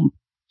at home.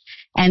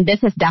 And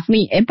this has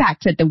definitely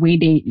impacted the way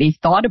they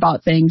thought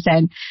about things.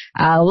 And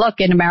look,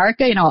 in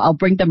America, I'll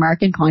bring the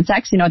American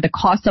context. The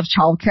cost of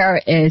childcare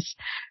is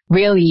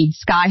really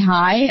sky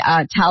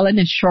high. Talent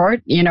is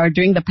short.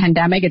 During the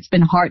pandemic, it's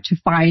been hard to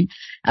find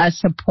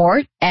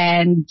support,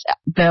 and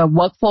the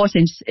workforce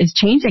is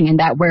changing in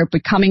that we're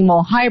becoming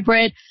more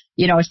hybrid.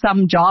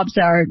 Some jobs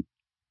are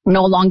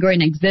no longer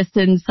in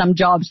existence. Some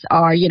jobs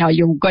are,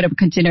 you're going to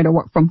continue to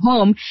work from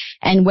home,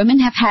 and women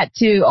have had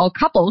to, or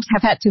couples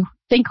have had to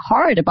think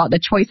hard about the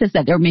choices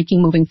that they're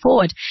making moving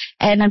forward.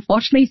 And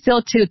unfortunately,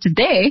 still to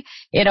today,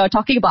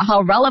 talking about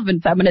how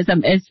relevant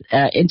feminism is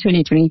in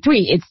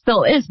 2023, it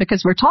still is,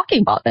 because we're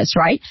talking about this,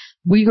 right?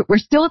 We're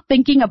still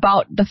thinking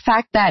about the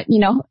fact that,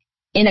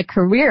 in a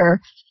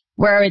career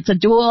where it's a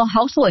dual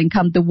household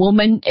income, the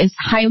woman is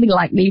highly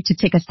likely to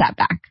take a step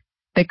back,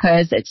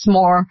 because it's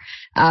more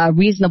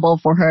reasonable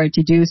for her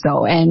to do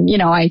so. And,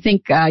 I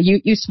think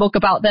you spoke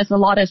about this a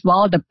lot as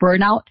well, the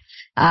burnout,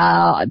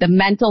 the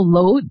mental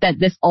load that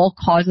this all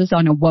causes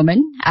on a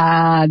woman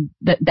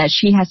that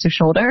she has to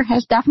shoulder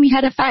has definitely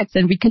had effects.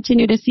 And we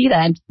continue to see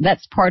that. And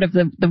that's part of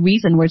the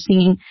reason we're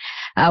seeing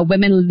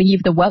women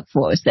leave the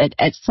workforce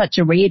at such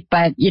a rate.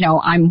 But,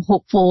 I'm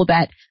hopeful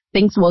that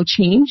things will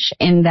change,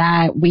 and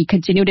that we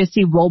continue to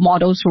see role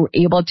models who are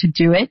able to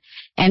do it,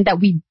 and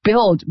that we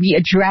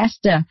address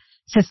the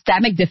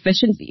systemic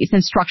deficiencies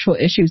and structural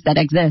issues that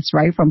exist,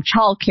 right? From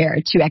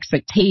childcare to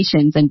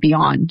expectations and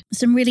beyond.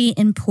 Some really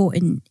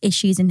important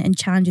issues and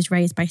challenges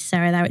raised by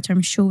Sarah there, which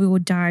I'm sure we will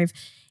dive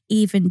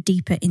even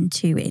deeper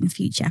into in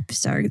future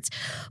episodes.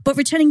 But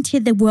returning to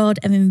the world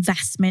of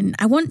investment,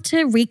 I want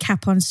to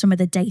recap on some of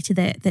the data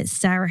that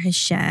Sarah has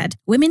shared.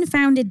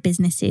 Women-founded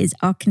businesses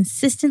are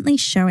consistently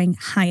showing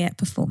higher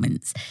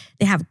performance.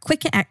 They have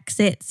quicker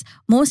exits,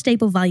 more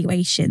stable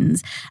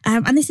valuations,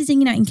 and this is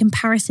in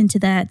comparison to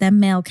their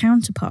male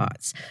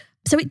counterparts.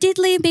 So it did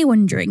leave me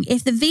wondering,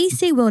 if the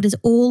VC world is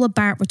all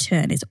about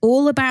return, it's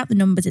all about the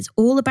numbers, it's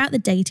all about the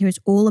data, it's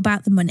all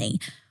about the money,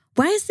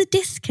 where's the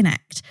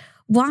disconnect?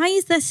 Why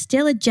is there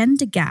still a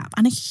gender gap,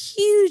 and a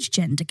huge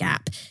gender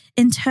gap,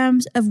 in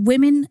terms of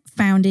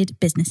women-founded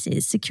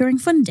businesses securing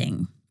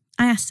funding?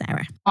 I asked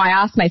Sarah. I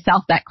ask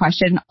myself that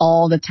question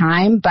all the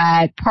time,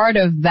 but part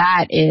of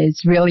that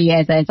is really,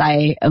 as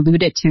I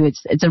alluded to,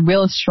 it's a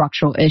real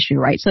structural issue,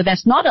 right? So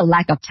there's not a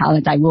lack of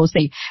talent. I will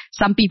say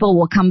some people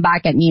will come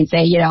back at me and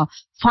say,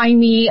 find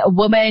me a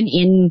woman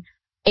in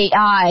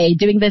AI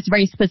doing this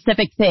very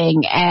specific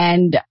thing,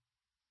 and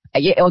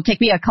it'll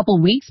take me a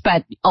couple weeks,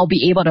 but I'll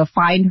be able to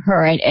find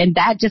her. And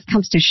that just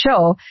comes to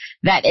show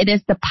that it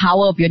is the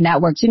power of your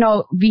networks.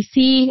 We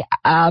see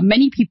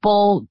many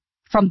people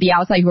from the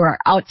outside who are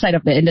outside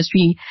of the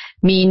industry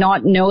may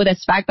not know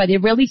this fact, but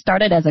it really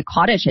started as a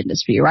cottage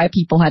industry, right?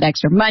 People had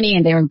extra money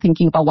and they were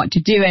thinking about what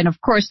to do. And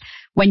of course,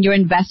 when you're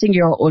investing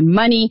your own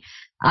money,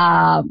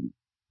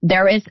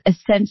 there is a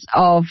sense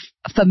of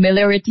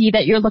familiarity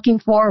that you're looking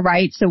for,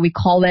 right? So we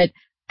call it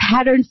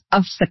patterns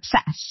of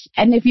success.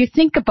 And if you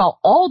think about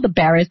all the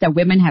barriers that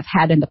women have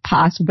had in the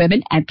past,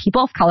 women and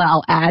people of color,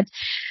 I'll add,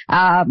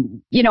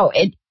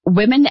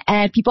 women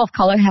and people of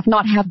color have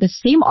not had the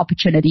same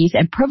opportunities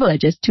and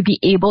privileges to be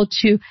able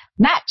to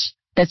match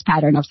this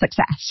pattern of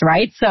success,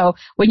 right? So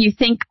when you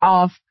think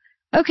of,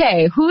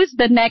 okay, who's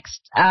the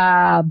next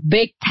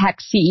big tech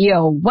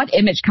CEO, what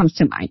image comes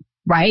to mind?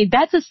 Right?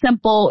 That's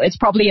it's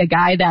probably a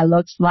guy that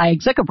looks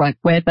like Zuckerberg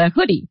with a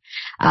hoodie.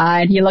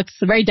 And he looks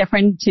very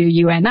different to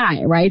you and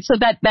I, right? So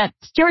that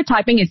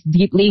stereotyping is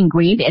deeply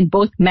ingrained in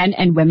both men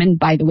and women,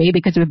 by the way,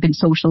 because we've been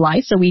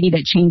socialized. So we need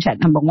to change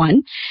that, number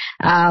one.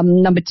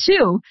 Number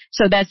two,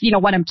 so that's,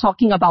 what I'm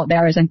talking about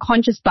there is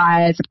unconscious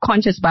bias,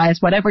 subconscious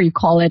bias, whatever you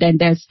call it. And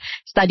there's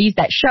studies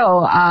that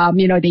show,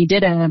 they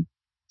did and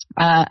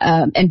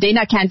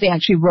Dana Canfey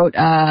actually wrote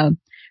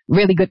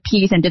really good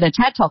piece and did a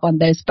TED talk on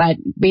this, but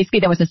basically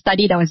there was a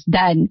study that was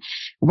done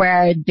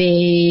where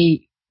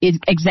they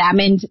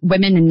examined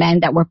women and men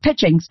that were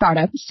pitching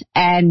startups,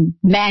 and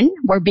men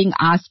were being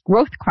asked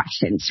growth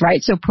questions,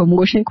 right? So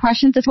promotion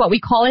questions is what we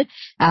call it.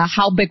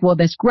 How big will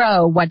this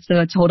grow? What's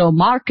the total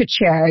market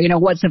share?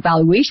 What's the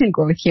valuation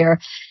growth here?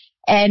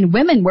 And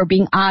women were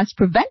being asked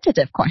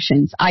preventative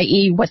questions,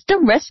 i.e., what's the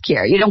risk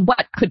here?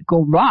 What could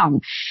go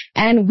wrong?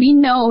 And we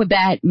know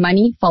that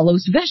money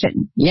follows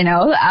vision.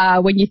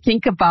 When you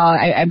think about,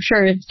 I'm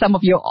sure some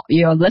of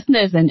your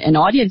listeners and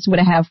audience would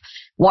have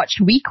watched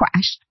We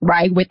Crashed,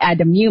 right, with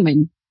Adam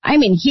Newman. I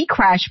mean, he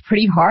crashed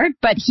pretty hard,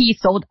 but he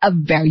sold a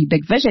very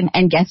big vision.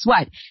 And guess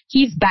what?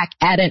 He's back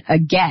at it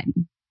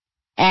again.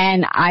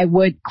 And I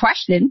would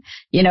question,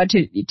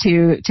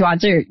 to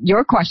answer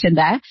your question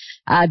there,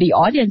 the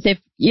audience, if,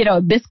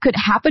 this could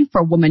happen for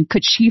a woman,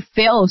 could she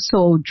fail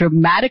so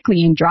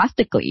dramatically and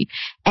drastically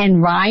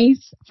and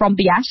rise from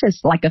the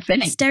ashes like a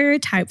phoenix?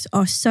 Stereotypes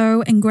are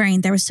so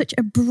ingrained. There was such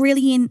a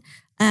brilliant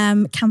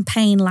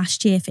campaign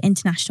last year for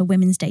International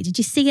Women's Day. Did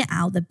you see it,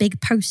 Al? The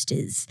big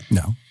posters?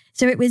 No.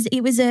 So it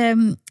was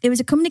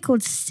a company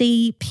called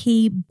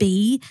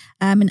CPB,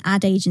 an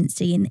ad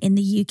agency in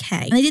the UK.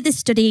 And they did this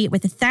study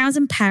with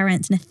 1,000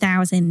 parents and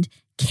 1,000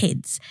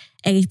 kids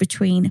aged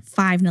between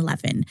 5 and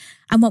 11.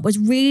 And what was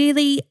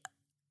really,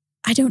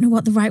 I don't know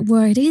what the right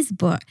word is,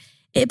 but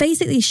it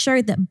basically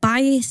showed that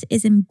bias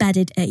is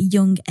embedded at a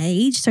young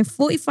age. So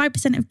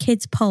 45% of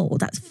kids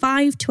polled, that's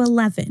 5 to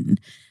 11,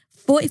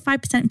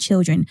 45% of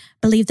children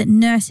believe that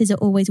nurses are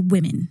always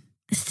women.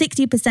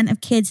 60% of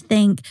kids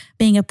think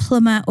being a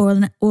plumber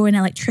or an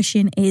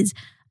electrician is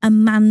a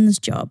man's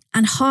job.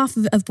 And half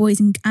of boys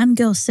and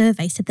girls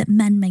surveyed said that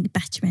men make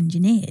better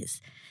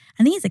engineers.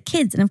 And these are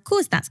kids. And of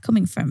course, that's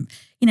coming from,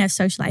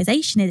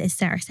 socialization. As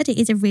Sarah said, it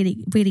is a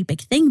really, really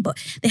big thing. But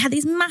they had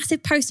these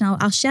massive posts, and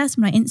I'll share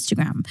some on my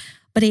Instagram.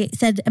 But it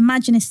said,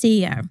 imagine a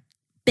CEO,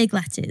 big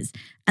letters.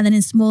 And then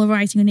in smaller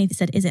writing underneath, it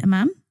said, is it a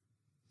man?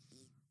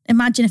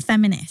 Imagine a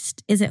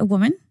feminist. Is it a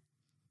woman?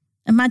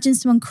 Imagine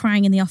someone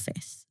crying in the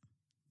office.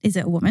 Is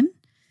it a woman?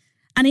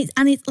 And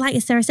it's like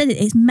Sarah said,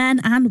 it's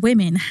men and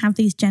women have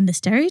these gender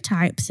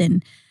stereotypes.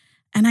 And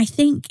I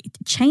think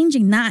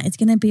changing that is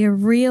going to be a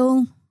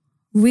real,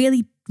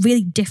 really,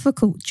 really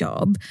difficult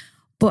job.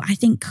 But I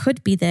think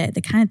could be the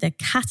kind of the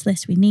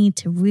catalyst we need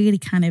to really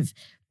kind of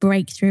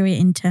break through it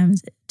in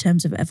terms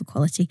of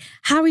equality.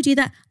 How we do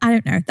that, I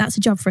don't know. That's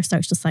a job for a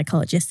social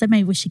psychologist. So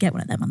maybe we should get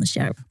one of them on the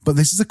show. But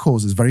this is a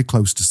cause that's very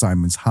close to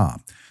Simon's heart.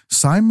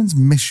 Simon's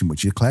mission,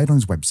 which he declared on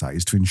his website,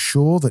 is to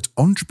ensure that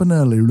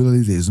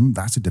entrepreneurialism,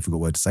 that's a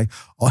difficult word to say.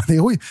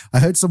 I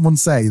heard someone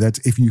say that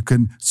if you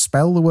can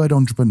spell the word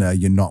entrepreneur,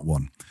 you're not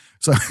one.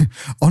 So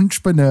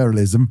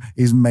entrepreneurialism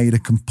is made a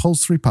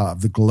compulsory part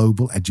of the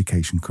global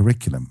education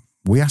curriculum.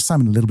 We asked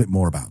Simon a little bit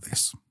more about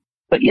this.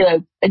 But,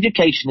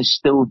 education is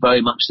still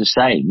very much the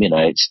same.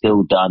 It's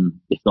still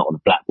done, if not on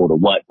a blackboard or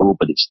whiteboard,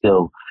 but it's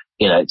still,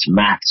 it's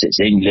maths, it's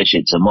English,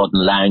 it's a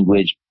modern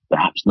language,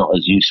 perhaps not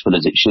as useful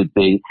as it should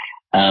be.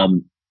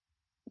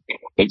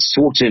 It's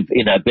sort of,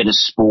 a bit of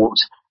sport.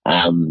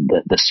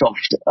 The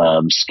soft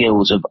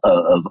skills of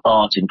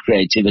art and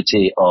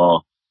creativity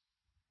are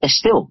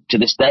still, to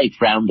this day,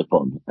 frowned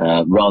upon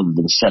rather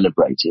than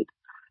celebrated.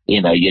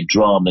 Your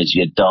dramas,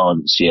 your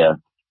dance, your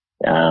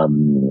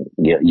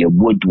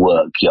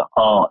woodwork, your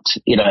art,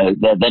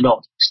 they're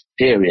not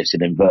serious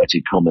in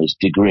inverted commas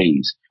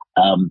degrees.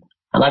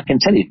 And I can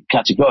tell you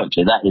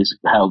categorically that is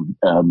how,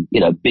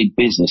 big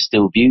business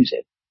still views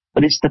it.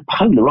 But it's the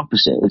polar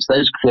opposite. It's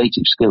those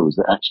creative skills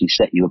that actually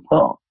set you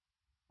apart.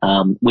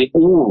 We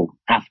all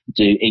have to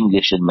do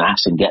English and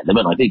maths and get them,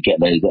 and I did get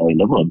those at O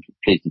level, I'm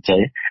pleased to tell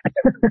you,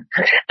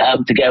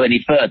 to go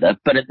any further.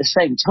 But at the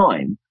same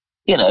time,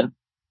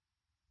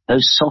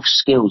 those soft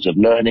skills of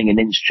learning an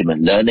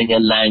instrument, learning a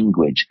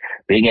language,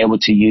 being able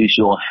to use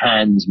your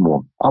hands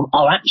more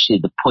are actually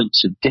the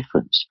points of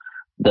difference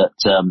that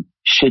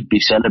should be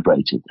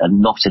celebrated,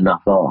 and not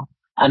enough are.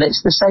 And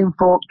it's the same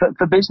for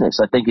business.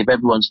 I think if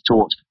everyone's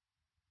taught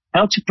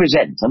how to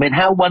present, I mean,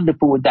 how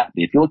wonderful would that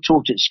be if you're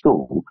taught at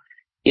school,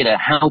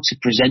 how to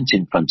present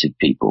in front of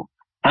people,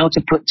 how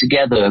to put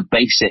together a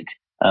basic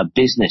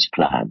business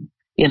plan,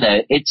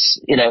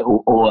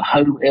 or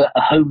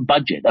a home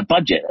budget,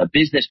 a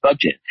business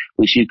budget,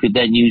 which you could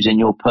then use in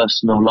your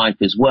personal life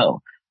as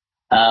well.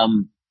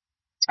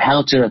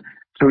 How to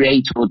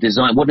create or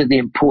design, what are the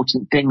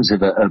important things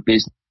of a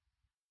business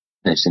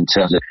in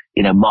terms of,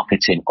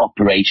 marketing,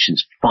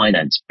 operations,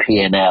 finance,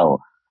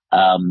 P&L,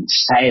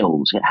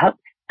 sales,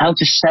 how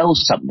to sell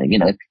something,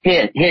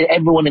 here,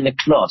 everyone in the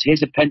class,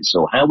 here's a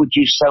pencil. How would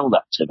you sell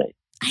that to me?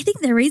 I think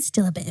there is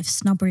still a bit of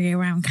snobbery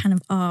around kind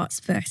of arts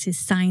versus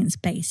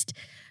science-based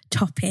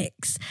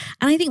topics.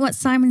 And I think what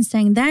Simon's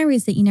saying there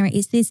is that,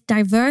 it's this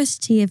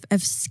diversity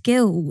of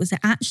skills that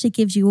actually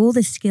gives you all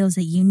the skills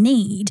that you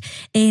need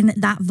in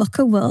that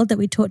VUCA world that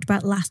we talked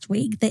about last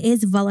week that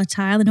is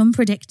volatile and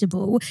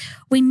unpredictable.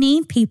 We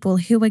need people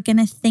who are going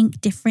to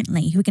think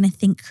differently, who are going to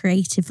think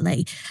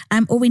creatively,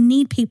 or we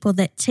need people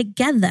that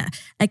together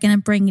are going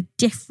to bring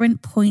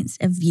different points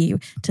of view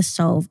to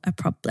solve a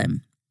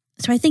problem.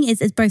 So I think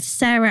as both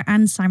Sarah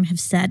and Simon have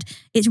said,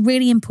 it's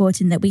really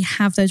important that we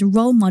have those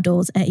role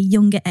models at a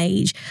younger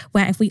age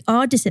where if we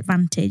are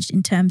disadvantaged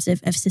in terms of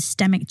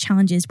systemic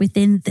challenges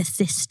within the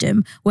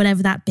system,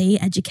 whatever that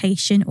be,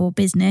 education or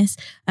business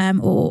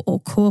or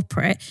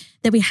corporate,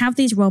 that we have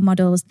these role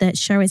models that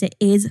show us it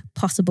is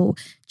possible,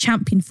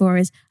 champion for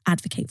us,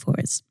 advocate for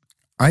us.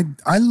 I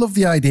love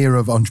the idea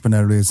of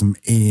entrepreneurialism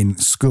in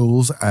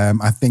schools.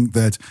 I think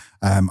that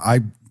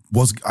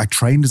I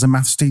trained as a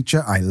maths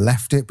teacher. I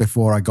left it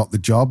before I got the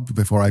job,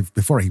 before I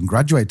even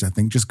graduated, I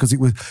think, just because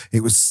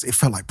it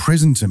felt like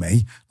prison to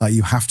me. Like,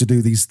 you have to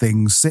do these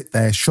things, sit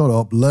there, shut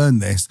up, learn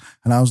this.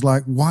 And I was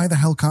like, why the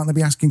hell can't they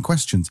be asking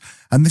questions?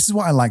 And this is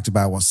what I liked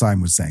about what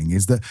Simon was saying,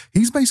 is that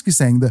he's basically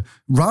saying that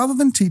rather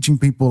than teaching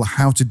people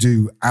how to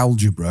do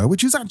algebra,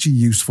 which is actually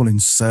useful in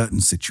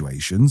certain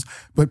situations,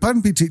 but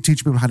teaching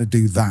people how to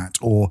do that,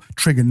 or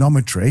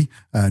trigonometry,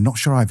 not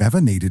sure I've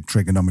ever needed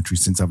trigonometry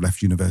since I've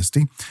left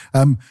university,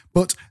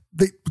 but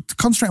they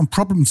concentrate on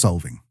problem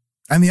solving.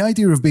 And the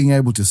idea of being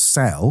able to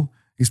sell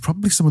is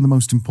probably some of the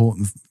most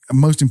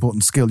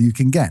important skill you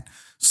can get.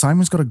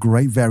 Simon's got a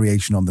great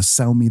variation on the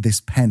sell me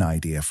this pen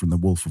idea from The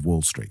Wolf of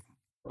Wall Street.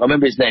 I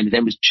remember his name. His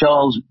name was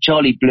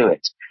Charlie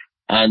Blewett.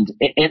 And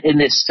in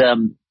this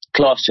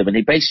classroom, and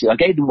I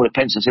gave them all a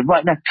pencil. I said,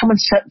 right, now come and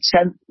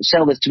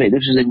sell this to me.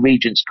 This was in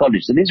Regent's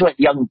College. So these were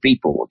young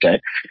people, okay?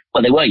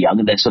 Well, they were young,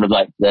 and they're sort of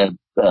like the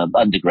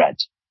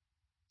undergrads.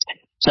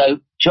 So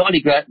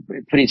Charlie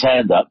put his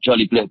hand up,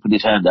 Charlie Blewett put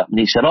his hand up, and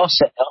he said, can I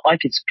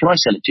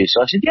sell it to you?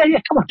 So I said, yeah,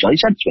 come on, Charlie,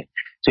 sell it to me.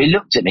 So he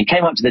looked at me,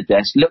 came up to the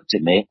desk, looked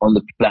at me on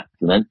the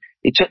platform,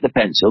 he took the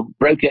pencil,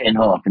 broke it in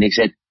half, and he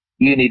said,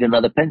 you need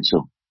another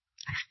pencil.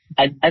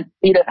 And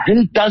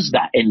who does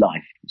that in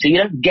life? So you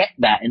don't get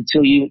that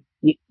until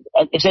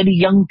it's only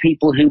young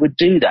people who would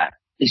do that.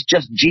 It's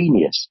just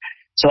genius.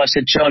 So I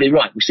said, Charlie,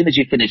 right, as soon as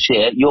you finish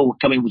here, you're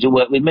coming to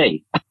work with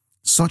me.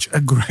 Such a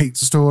great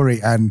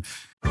story. And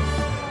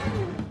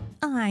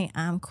I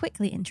am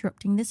quickly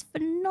interrupting this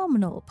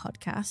phenomenal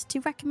podcast to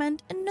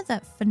recommend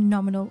another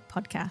phenomenal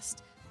podcast,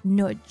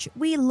 Nudge.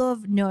 We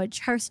love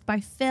Nudge, hosted by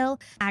Phil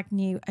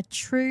Agnew, a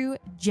true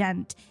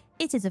gent.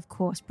 It is, of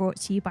course, brought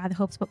to you by the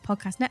HubSpot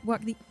Podcast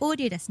Network, the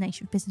audio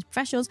destination for business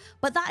professionals.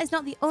 But that is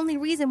not the only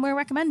reason we're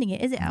recommending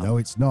it, is it, Al? No,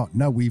 it's not.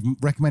 No, we've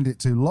recommended it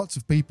to lots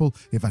of people.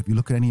 In fact, if you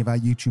look at any of our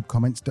YouTube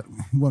comments, it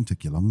won't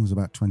take you long. There's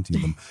about 20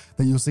 of them.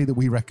 Then you'll see that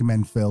we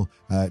recommend Phil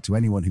to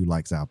anyone who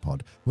likes our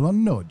pod. Well,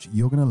 on Nudge,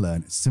 you're going to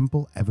learn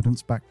simple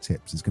evidence-backed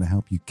tips. It's going to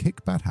help you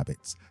kick bad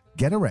habits,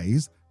 get a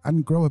raise,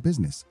 and grow a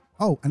business.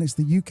 Oh, and it's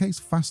the UK's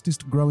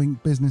fastest growing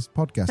business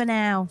podcast.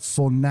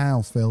 For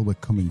now, Phil, we're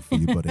coming for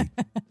you, buddy.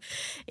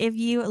 If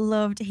you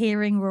loved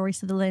hearing Rory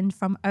Sutherland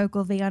from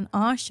Ogilvy on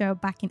our show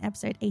back in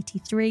episode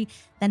 83,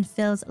 then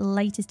Phil's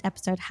latest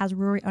episode has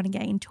Rory on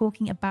again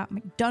talking about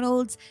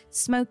McDonald's,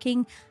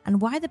 smoking, and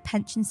why the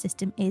pension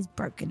system is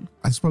broken.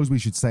 I suppose we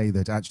should say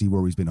that actually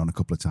Rory's been on a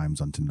couple of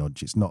times on To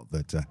Nudge. It's not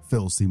that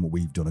Phil's seen what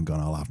we've done and gone,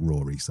 I'll have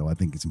Rory. So I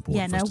think it's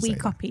important for us to say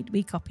that.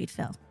 We copied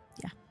Phil.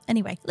 Yeah.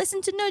 Anyway,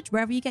 listen to Nudge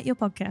wherever you get your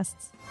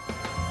podcasts.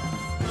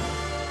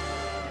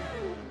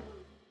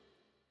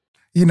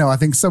 You know, I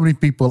think so many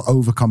people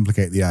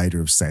overcomplicate the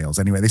idea of sales.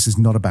 Anyway, this is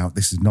not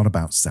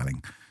about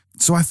selling.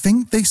 So I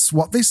think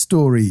what this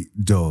story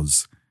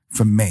does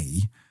for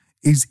me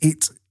is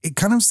it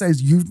kind of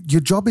says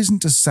your job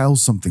isn't to sell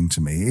something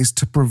to me, it's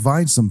to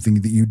provide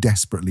something that you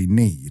desperately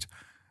need.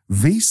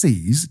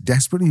 VCs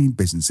desperately need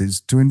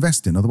businesses to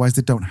invest in, otherwise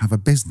they don't have a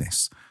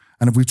business.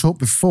 And if we talked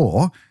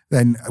before,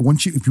 then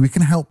if we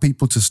can help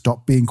people to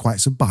stop being quite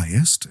so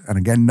biased, and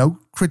again, no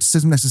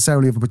criticism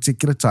necessarily of a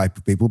particular type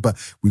of people, but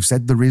we've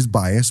said there is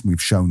bias, and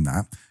we've shown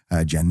that,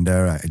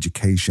 gender,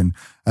 education,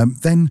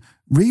 then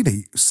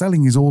really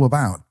selling is all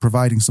about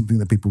providing something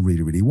that people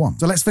really, really want.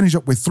 So let's finish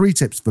up with 3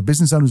 tips for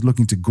business owners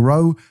looking to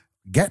grow,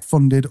 get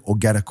funded, or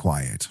get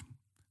acquired.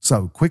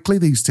 So quickly,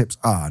 these tips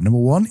are: number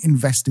 1,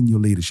 invest in your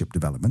leadership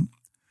development.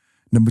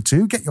 Number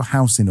 2, get your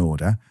house in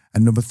order.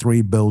 And number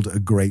 3, build a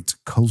great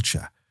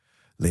culture.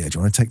 Leah, do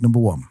you want to take number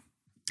 1?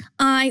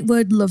 I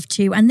would love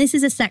to. And this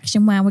is a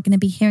section where we're going to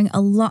be hearing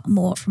a lot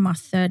more from our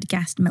third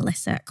guest,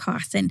 Melissa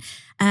Carson.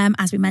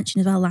 As we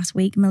mentioned as well last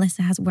week,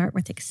 Melissa has worked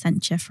with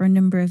Accenture for a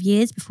number of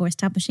years before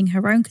establishing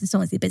her own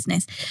consultancy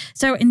business.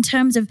 So in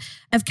terms of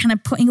kind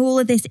of putting all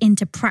of this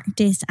into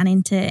practice and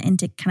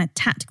into kind of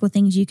tactical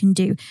things you can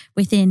do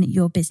within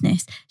your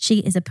business, she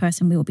is a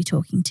person we will be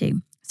talking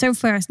to. So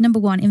first, number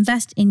 1,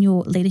 invest in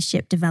your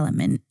leadership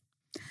development.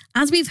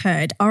 As we've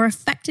heard, our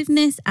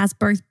effectiveness as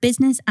both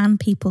business and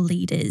people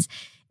leaders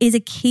is a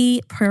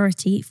key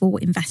priority for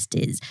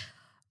investors.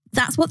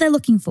 That's what they're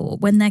looking for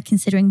when they're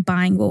considering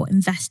buying or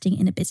investing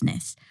in a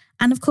business.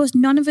 And of course,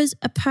 none of us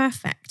are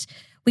perfect.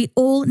 We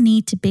all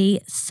need to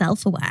be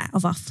self-aware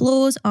of our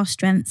flaws, our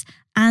strengths,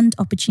 and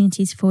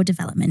opportunities for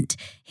development.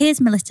 Here's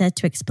Melissa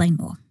to explain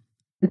more.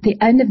 At the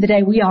end of the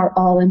day, we are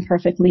all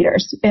imperfect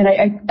leaders. And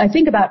I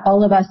think about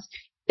all of us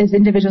as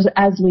individuals,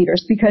 as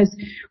leaders, because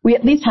we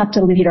at least have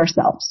to lead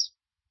ourselves.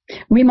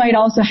 We might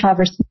also have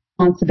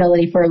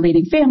responsibility for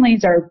leading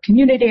families or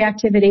community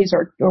activities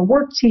or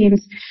work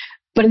teams,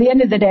 but at the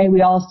end of the day,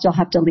 we all still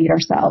have to lead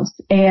ourselves.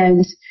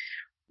 And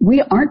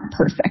we aren't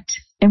perfect,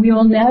 and we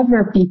will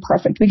never be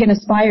perfect. We can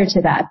aspire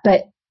to that,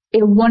 but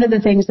one of the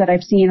things that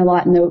I've seen a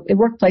lot in the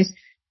workplace,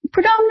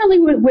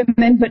 predominantly with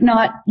women, but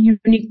not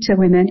unique to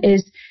women,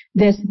 is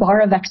this bar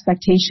of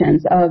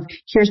expectations of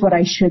here's what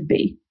I should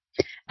be.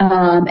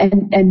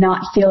 And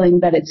not feeling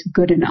that it's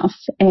good enough.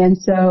 And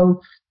so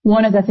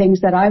one of the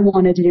things that I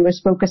wanted to do was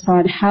focus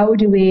on how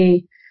do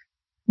we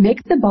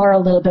make the bar a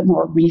little bit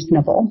more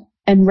reasonable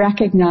and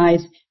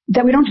recognize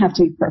that we don't have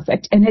to be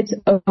perfect and it's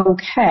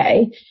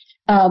okay.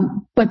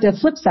 But the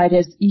flip side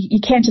is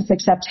you can't just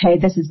accept, hey,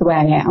 this is the way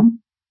I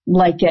am,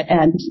 like it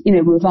and,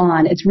 move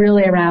on. It's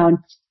really around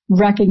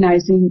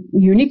recognizing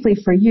uniquely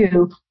for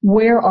you,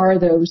 where are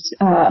those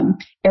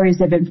areas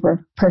of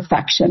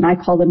imperfection? I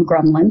call them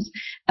gremlins.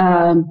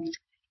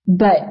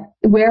 But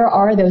where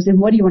are those and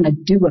what do you want to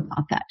do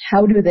about that?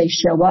 How do they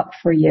show up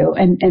for you?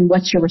 And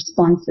what's your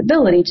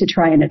responsibility to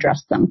try and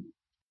address them?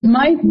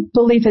 My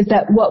belief is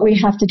that what we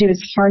have to do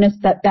is harness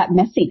that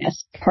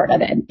messiness part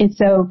of it. And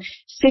so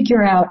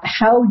figure out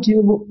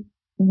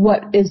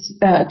what is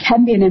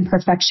can be an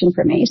imperfection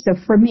for me. So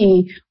for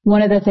me,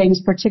 one of the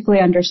things,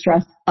 particularly under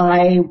stress,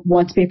 I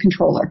want to be a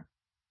controller.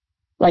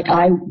 Like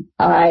I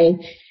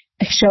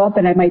show up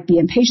and I might be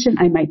impatient,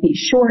 I might be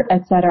short,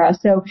 etc.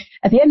 So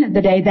at the end of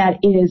the day, that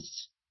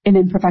is an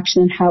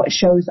imperfection in how it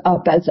shows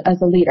up as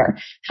a leader.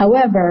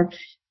 However,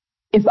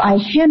 if I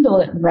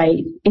handle it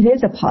right, it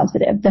is a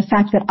positive. The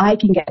fact that I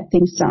can get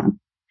things done.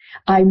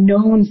 I'm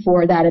known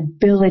for that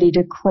ability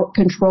to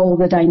control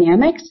the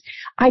dynamics.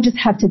 I just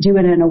have to do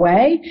it in a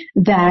way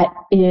that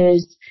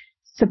is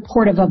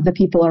supportive of the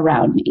people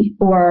around me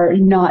or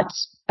not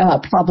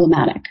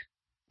problematic.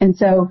 And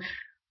so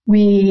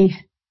we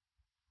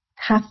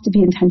have to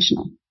be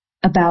intentional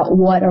about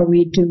what are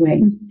we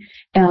doing.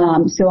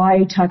 So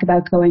I talk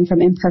about going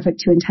from imperfect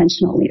to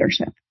intentional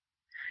leadership.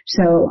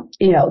 So,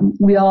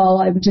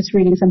 I was just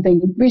reading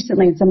something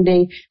recently and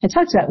somebody had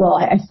talked about, well,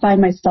 I find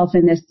myself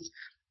in this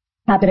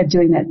habit of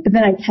doing that, but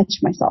then I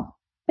catch myself.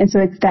 And so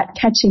it's that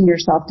catching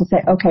yourself to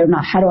say, okay,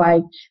 now how do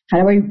I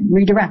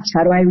redirect?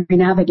 How do I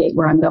renavigate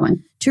where I'm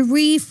going? To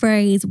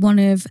rephrase one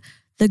of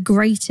the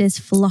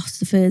greatest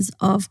philosophers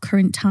of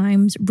current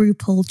times,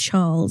 RuPaul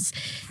Charles,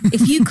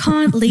 if you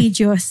can't lead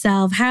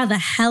yourself, how the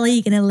hell are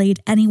you going to lead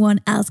anyone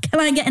else? Can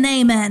I get an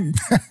amen?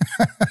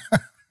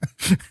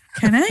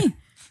 Can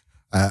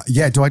I?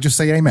 Yeah. Do I just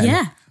say amen?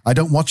 Yeah. I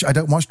don't watch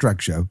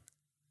drag show.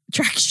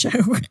 drag show.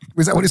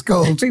 Is that what it's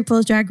called?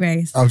 RuPaul's Drag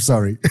Race. Oh,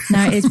 sorry.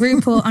 No, it's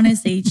RuPaul.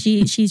 Honestly,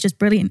 she's just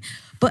brilliant.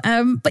 But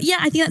yeah,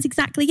 I think that's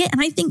exactly it.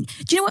 And I think,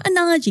 do you know what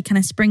analogy kind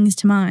of springs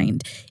to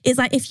mind? Is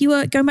like if you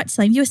were going back to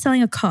selling, you were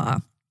selling a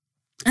car.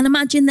 And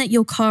imagine that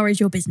your car is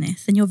your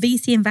business and your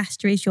VC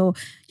investor is your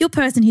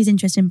person who's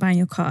interested in buying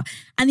your car.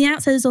 And the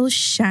outside is all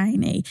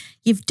shiny.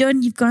 You've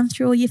gone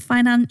through all your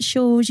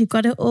financials. You've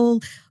got it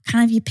all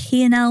kind of your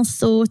P&L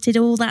sorted.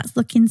 All that's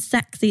looking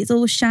sexy. It's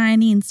all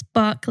shiny and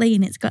sparkly.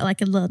 And it's got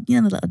like a little,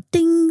 the little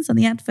dings on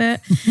the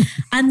advert.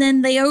 And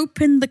then they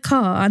open the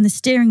car and the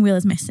steering wheel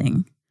is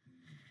missing.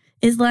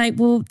 It's like,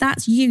 well,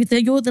 that's you.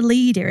 You're the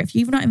leader. If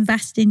you've not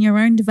invested in your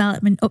own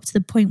development up to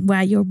the point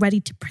where you're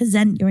ready to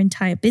present your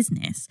entire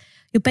business,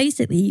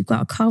 you've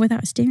got a car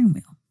without a steering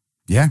wheel.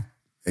 Yeah,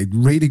 a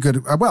really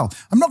good, well,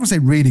 I'm not going to say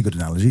really good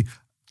analogy,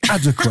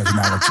 adequate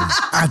analogy,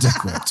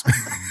 adequate.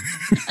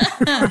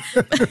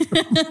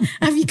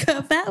 Have you got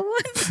a better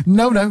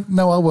one?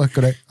 No, I'll work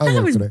on it.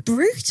 That was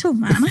brutal,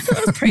 man. I thought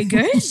that was pretty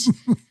good.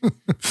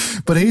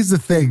 But here's the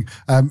thing,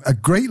 a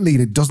great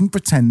leader doesn't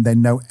pretend they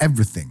know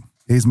everything.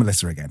 Here's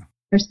Melissa again.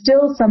 There's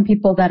still some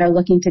people that are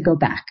looking to go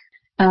back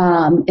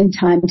in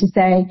time to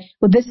say,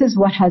 well, this is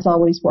what has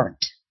always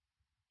worked.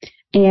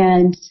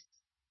 And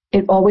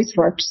it always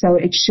worked, so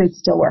it should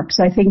still work.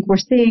 So I think we're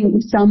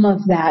seeing some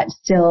of that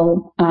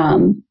still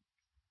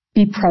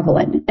be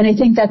prevalent. And I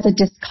think that's a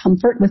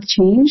discomfort with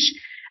change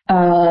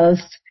and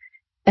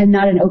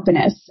not an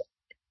openness.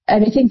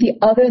 And I think the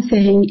other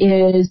thing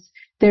is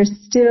there's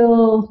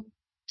still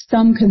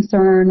some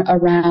concern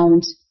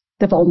around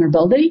the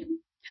vulnerability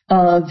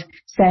of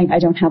saying, I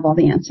don't have all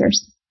the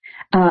answers.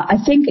 I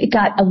think it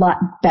got a lot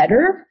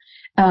better.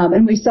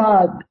 And we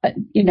saw,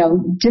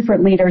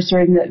 different leaders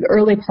during the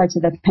early parts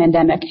of the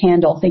pandemic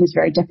handle things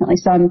very differently.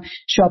 Some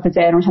show up and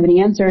say, I don't have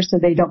any answers, so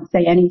they don't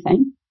say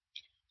anything.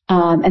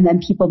 And then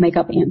people make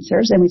up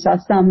answers. And we saw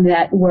some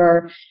that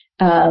were,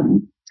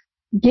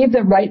 gave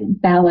the right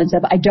balance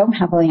of, I don't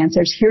have all the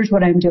answers. Here's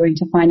what I'm doing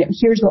to find it.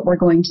 Here's what we're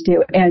going to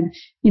do. And,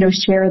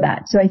 share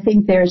that. So I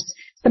think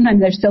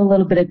sometimes there's still a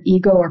little bit of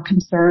ego or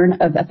concern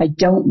of if I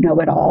don't know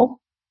it all.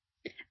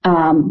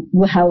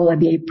 How will I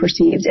be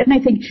perceived? And I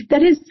think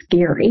that is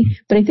scary,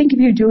 but I think if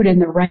you do it in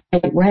the right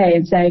way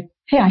and say,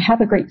 hey, I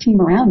have a great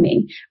team around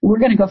me, we're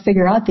going to go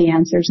figure out the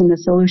answers and the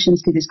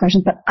solutions to these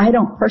questions, but I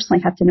don't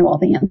personally have to know all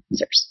the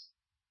answers.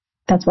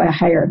 That's why I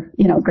hire,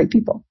 great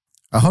people.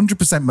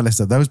 100%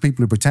 Melissa, those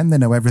people who pretend they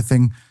know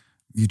everything,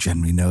 you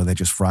generally know they're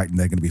just frightened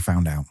they're going to be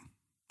found out.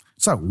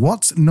 So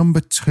what's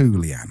number 2,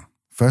 Leanne?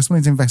 First one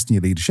is invest in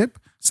your leadership.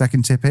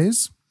 Second tip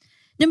is?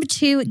 Number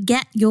 2,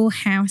 get your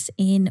house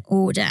in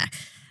order.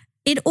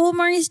 In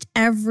almost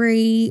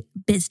every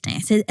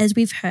business, as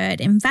we've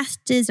heard,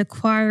 investors,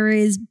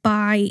 acquirers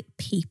buy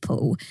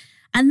people.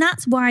 And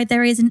that's why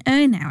there is an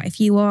earnout if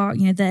you are,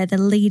 the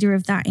leader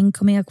of that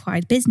incoming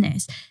acquired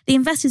business. The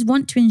investors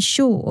want to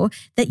ensure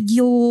that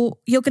you're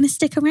going to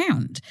stick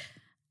around.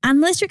 And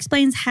Melissa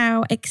explains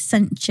how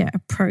Accenture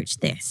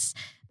approached this.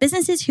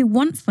 Businesses who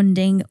want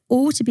funding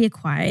or to be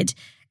acquired,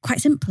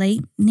 quite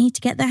simply, need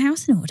to get their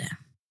house in order.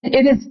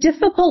 It is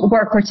difficult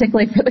work,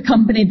 particularly for the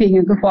company being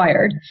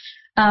acquired.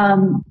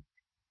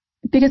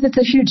 Because it's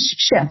a huge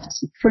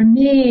shift. For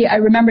me, I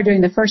remember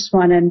doing the first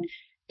one and,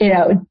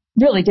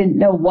 really didn't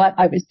know what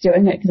I was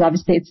doing because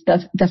obviously it's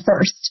the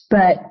first,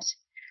 but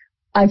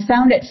I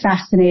found it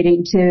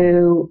fascinating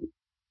to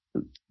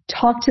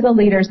talk to the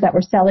leaders that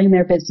were selling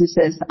their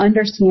businesses,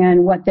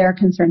 understand what their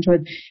concerns were,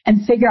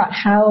 and figure out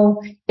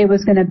how it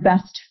was going to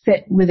best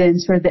fit within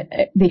sort of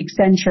the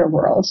Accenture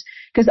world.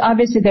 Because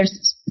obviously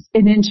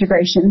in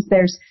integrations,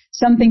 there's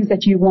some things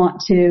that you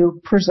want to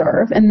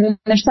preserve, and then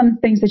there's some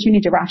things that you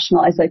need to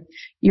rationalize, like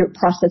your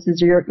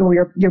processes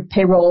or your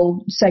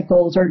payroll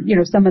cycles, or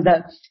some of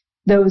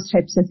those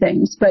types of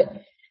things.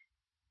 But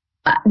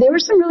there were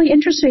some really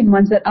interesting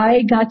ones that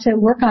I got to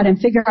work on and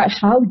figure out,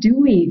 how do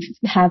we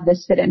have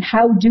this fit in?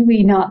 How do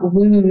we not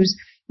lose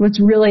what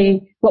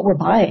we're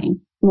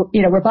buying?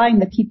 We're buying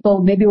the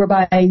people, maybe we're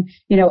buying,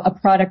 a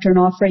product or an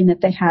offering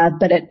that they have,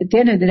 but at the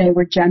end of the day,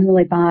 we're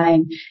generally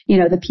buying,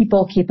 the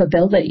people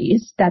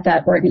capabilities that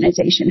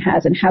organization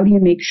has. And how do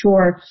you make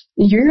sure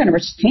you're going to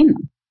retain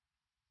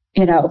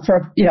them,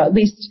 for, at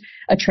least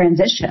a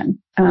transition.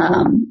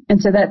 And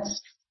so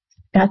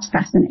that's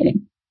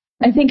fascinating.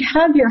 I think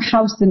have your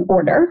house in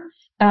order,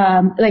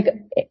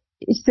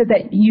 so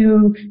that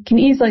you can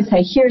easily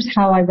say, here's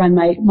how I run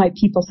my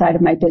people side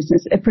of my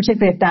business,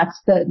 particularly if that's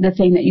the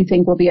thing that you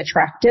think will be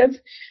attractive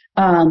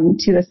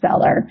to a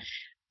seller.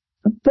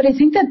 But I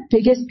think the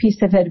biggest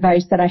piece of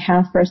advice that I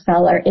have for a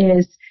seller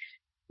is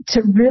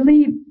to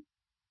really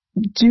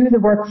do the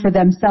work for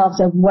themselves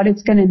of what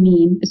it's going to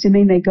mean,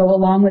 assuming they go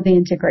along with the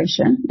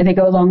integration, and they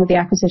go along with the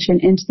acquisition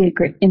into the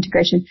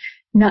integration,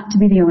 not to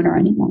be the owner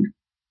anymore.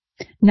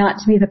 Not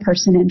to be the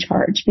person in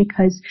charge,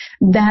 because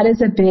that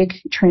is a big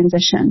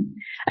transition.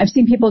 I've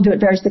seen people do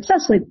it very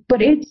successfully,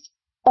 but it's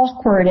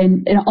awkward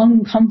and an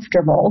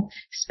uncomfortable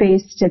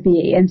space to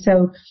be. And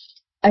so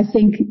I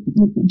think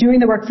doing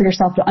the work for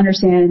yourself to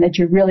understand that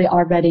you really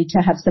are ready to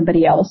have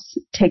somebody else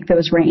take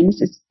those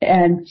reins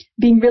and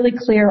being really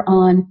clear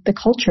on the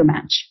culture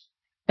match.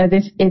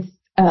 If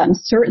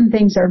certain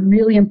things are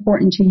really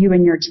important to you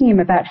and your team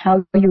about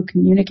how you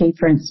communicate,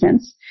 for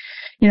instance,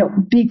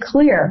 be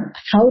clear.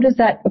 How does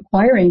that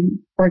acquiring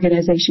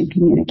organization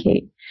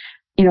communicate?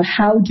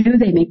 How do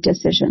they make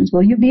decisions?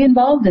 Will you be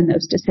involved in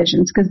those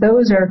decisions? Because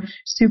those are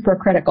super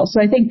critical.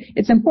 So I think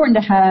it's important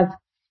to have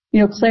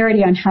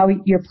clarity on how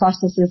your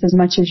processes as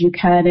much as you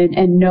can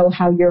and know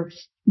how you're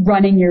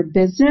running your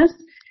business.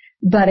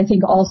 But I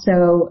think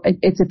also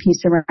it's a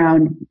piece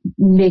around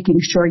making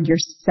sure you're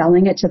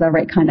selling it to the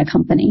right kind of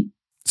company.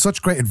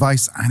 Such great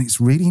advice. And it's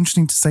really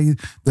interesting to say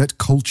that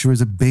culture is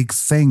a big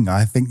thing.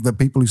 I think that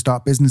people who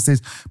start businesses,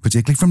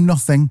 particularly from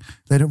nothing,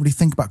 they don't really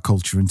think about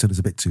culture until it's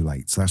a bit too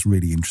late. So that's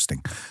really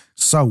interesting.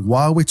 So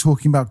while we're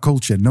talking about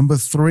culture, number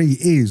 3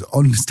 is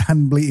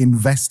understandably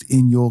invest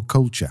in your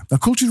culture. Now,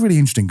 culture is really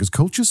interesting because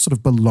culture is sort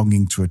of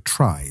belonging to a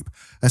tribe.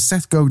 As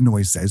Seth Godin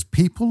always says,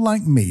 people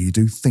like me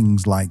do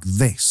things like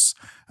this.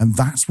 And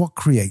that's what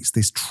creates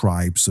this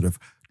tribe, sort of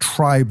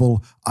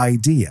tribal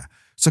idea.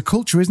 So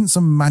culture isn't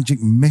some magic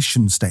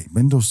mission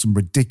statement or some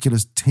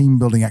ridiculous team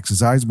building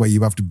exercise where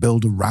you have to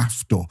build a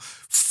raft or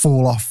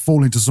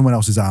fall into someone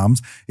else's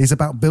arms. It's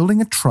about building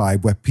a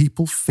tribe where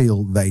people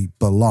feel they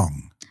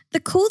belong.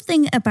 The cool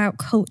thing about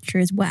culture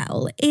as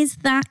well is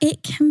that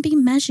it can be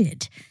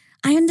measured.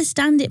 I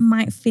understand it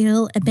might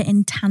feel a bit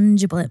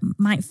intangible. It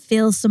might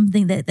feel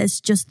something that's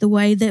just the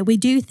way that we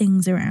do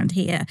things around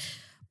here.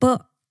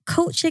 But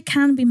culture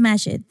can be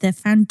measured. The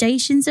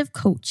foundations of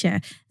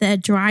culture that are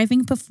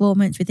driving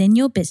performance within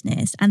your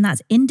business, and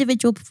that's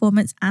individual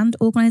performance and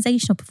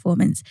organizational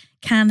performance,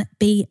 can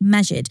be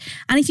measured.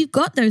 And if you've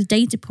got those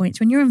data points,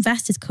 when your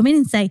investors come in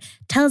and say,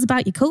 tell us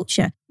about your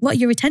culture, what are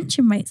your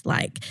retention rates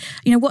like?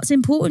 What's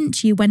important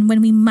to you when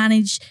we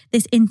manage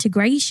this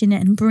integration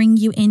and bring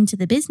you into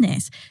the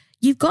business?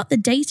 You've got the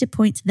data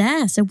points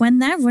there. So when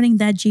they're running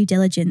their due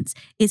diligence,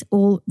 it's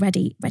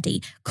already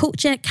ready.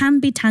 Culture can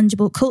be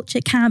tangible.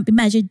 Culture can't be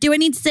measured. Do I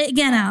need to say it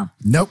again, Al?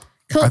 Nope.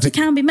 Culture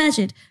can be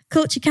measured.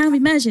 Culture can be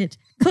measured.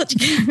 Culture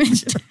can be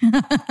measured.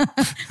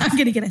 I'm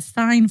going to get a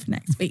sign for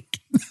next week.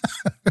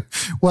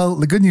 Well,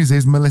 the good news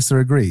is Melissa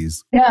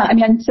agrees. Yeah,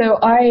 so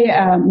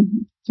I,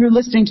 through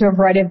listening to a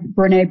variety of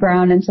Brene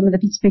Brown and some of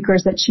the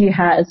speakers that she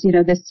has,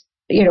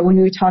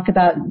 when we talk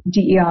about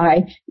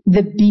DEI,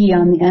 the B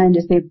on the end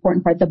is the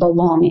important part, the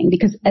belonging.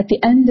 Because at the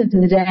end of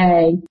the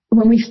day,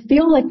 when we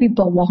feel like we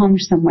belong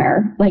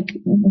somewhere, like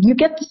you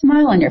get the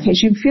smile on your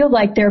face, you feel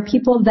like there are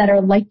people that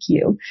are like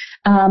you.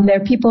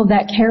 There are people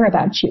that care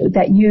about you,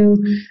 that you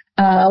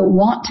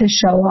want to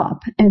show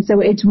up. And so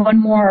it's one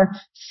more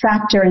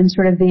factor in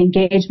sort of the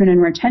engagement and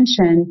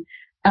retention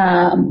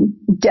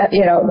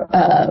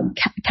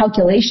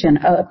calculation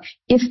of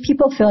if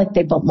people feel like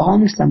they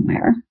belong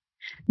somewhere,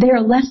 they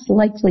are less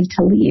likely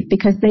to leave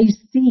because they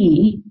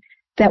see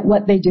that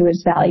what they do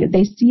is valued.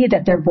 They see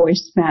that their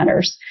voice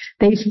matters.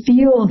 They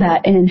feel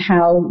that in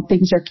how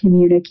things are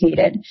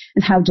communicated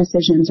and how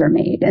decisions are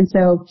made. And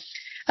so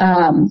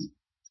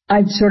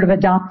I've sort of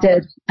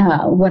adopted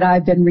what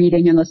I've been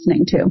reading and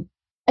listening to.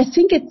 I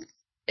think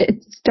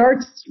it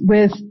starts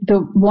with the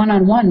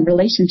one-on-one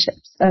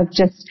relationships of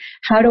just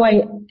how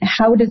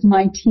does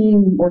my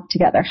team work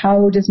together?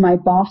 How does my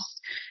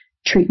boss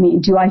treat me?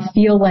 Do I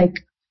feel like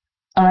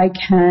I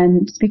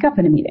can speak up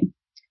in a meeting?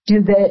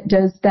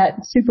 Does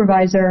that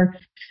supervisor,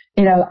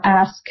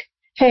 ask,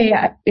 hey,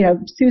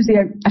 Susie,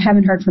 I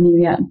haven't heard from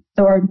you yet.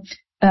 Or,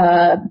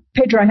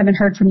 Pedro, I haven't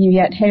heard from you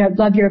yet. Hey, I'd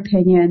love your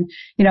opinion.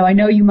 I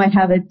know you might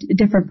have a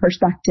different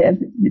perspective.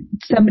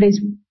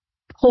 Somebody's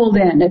pulled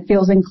in. It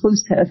feels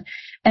inclusive.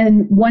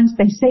 And once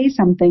they say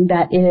something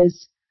that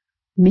is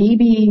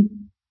maybe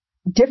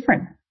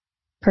different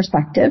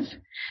perspective,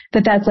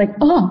 that's like,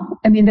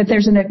 that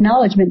there's an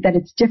acknowledgement that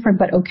it's different,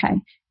 but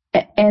okay.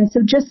 And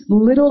so just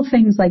little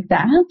things like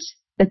that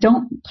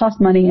don't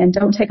cost money and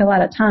don't take a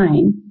lot of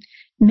time,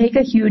 make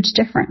a huge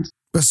difference.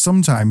 But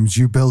sometimes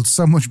you build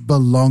so much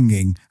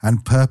belonging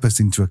and purpose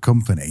into a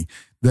company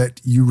that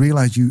you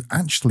realize you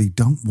actually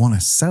don't want to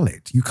sell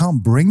it. You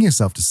can't bring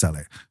yourself to sell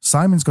it.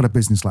 Simon's got a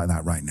business like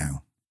that right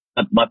now.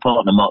 My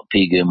partner, Mark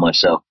Pegu, and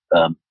myself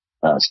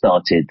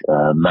started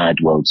MAD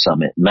World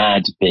Summit.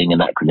 MAD being an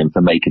acronym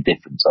for Make a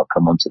Difference. I'll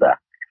come on to that.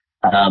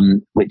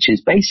 Which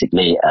is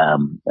basically a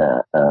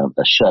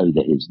show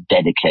that is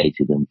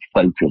dedicated and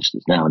focused,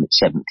 it's now in its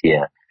 7th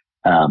year,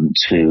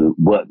 to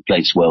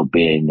workplace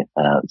well-being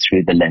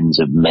through the lens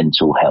of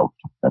mental health.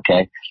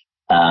 Okay,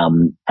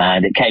 and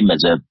it came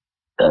as a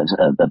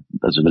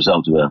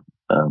result of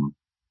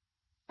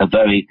a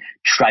very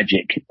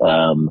tragic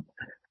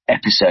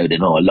episode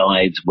in our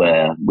lives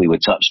where we were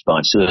touched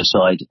by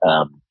suicide.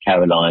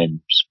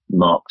 Caroline,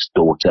 Mark's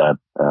daughter,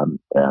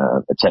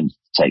 attempted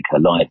to take her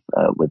life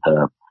with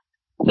her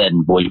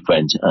then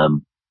boyfriend.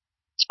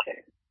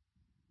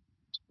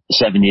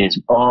 7 years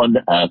on,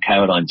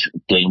 Caroline's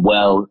doing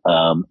well,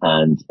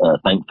 and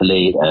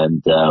thankfully,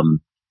 and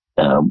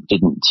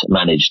didn't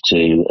manage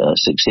to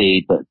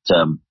succeed, but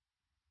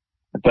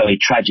very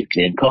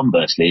tragically and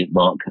conversely,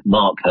 Mark,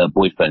 her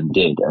boyfriend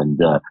did. And,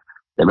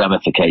 the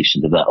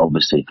ramifications of that,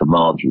 obviously, for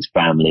Mark, his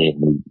family,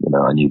 who,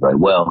 I knew very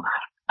well,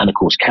 and of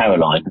course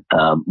Caroline,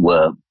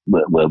 were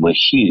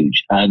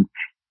huge. And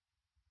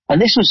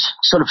this was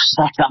sort of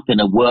set up in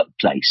a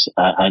workplace,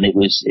 and it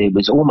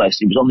was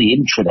on the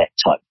intranet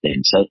type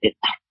thing. So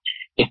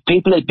if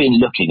people had been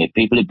looking, if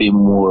people had been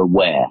more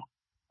aware,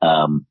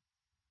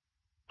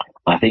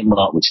 I think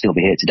Mark would still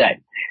be here today.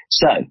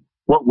 So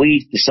what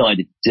we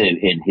decided to do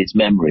in his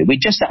memory, we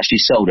just actually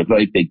sold a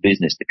very big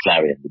business to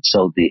Clarion. We'd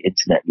sold the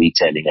Internet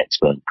Retailing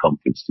Expert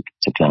Conference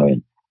to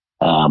Clarion.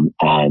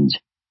 And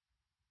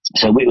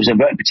so it was a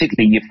very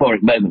particularly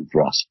euphoric moment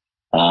for us.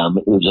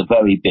 It was a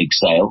very big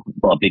sale,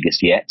 our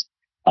biggest yet.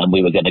 And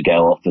we were going to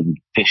go off and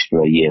fish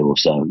for a year or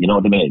so. You know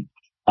what I mean?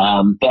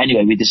 But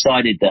anyway, we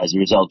decided that as a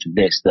result of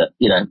this that,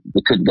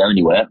 we couldn't go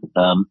anywhere.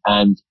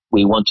 And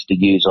we wanted to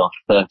use our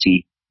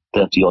 30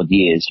 odd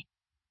years,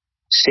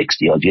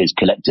 60 odd years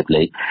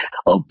collectively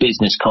of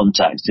business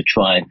contacts to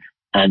try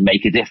and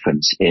make a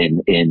difference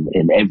in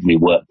every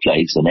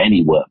workplace and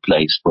any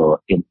workplace for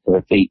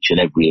each and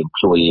every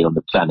employee on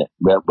the planet,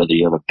 whether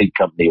you have a big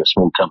company or a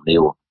small company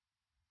or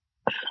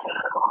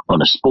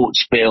on a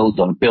sports field,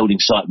 on a building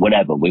site,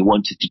 whatever. We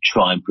wanted to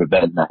try and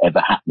prevent that ever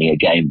happening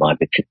again by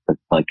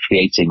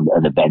creating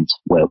an event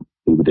where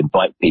we would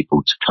invite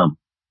people to come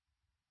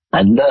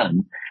and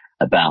learn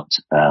about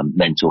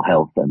mental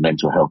health and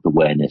mental health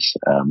awareness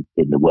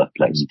in the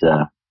workplace.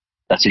 And,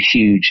 that's a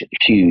huge,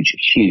 huge,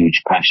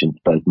 huge passion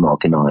for both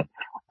Mark and I.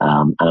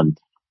 And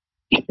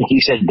he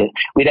said that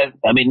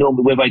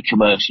normally we're very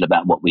commercial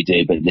about what we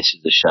do, but this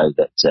is a show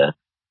that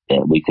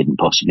we couldn't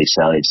possibly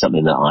sell. It's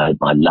something that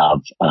I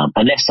love.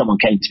 Unless someone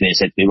came to me and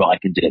said to me, right, I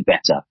can do it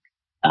better.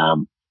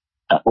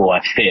 Or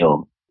I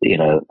feel,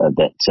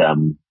 that,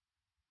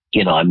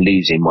 I'm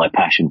losing my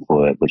passion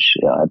for it, which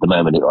at the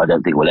moment I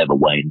don't think will ever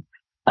wane.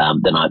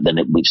 Then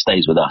it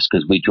stays with us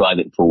because we drive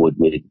it forward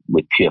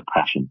with pure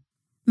passion.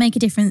 Make a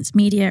Difference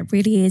Media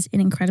really is an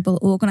incredible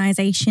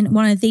organisation.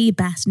 One of the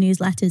best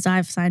newsletters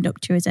I've signed up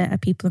to as a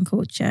people and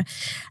culture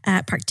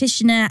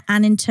practitioner.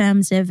 And in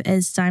terms of,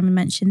 as Simon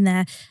mentioned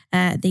there,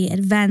 the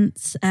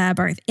events,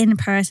 both in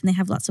person, they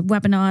have lots of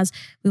webinars.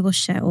 We will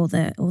share all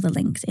the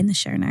links in the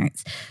show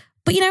notes.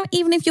 But,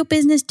 even if your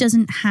business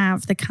doesn't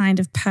have the kind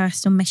of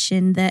personal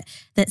mission that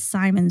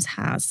Simon's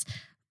has,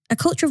 a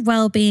culture of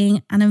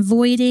well-being and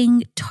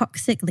avoiding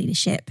toxic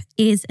leadership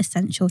is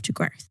essential to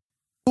growth.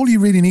 All you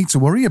really need to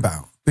worry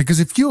about.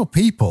 Because if your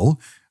people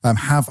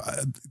have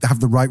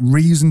the right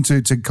reason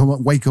to come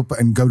up, wake up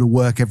and go to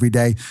work every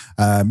day,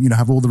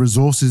 have all the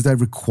resources they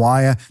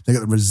require, they got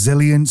the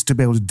resilience to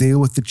be able to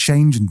deal with the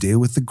change and deal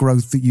with the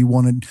growth that you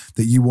want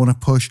to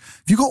push.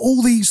 If you've got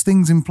all these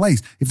things in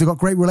place, if they've got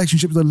great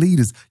relationships with their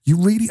leaders, you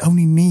really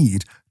only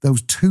need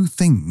those two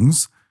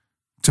things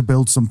to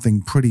build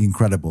something pretty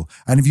incredible.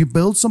 And if you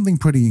build something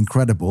pretty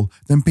incredible,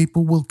 then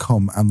people will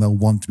come and they'll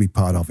want to be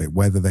part of it,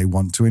 whether they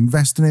want to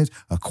invest in it,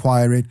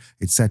 acquire it,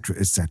 etc.,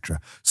 etc.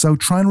 So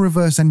try and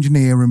reverse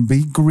engineer and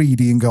be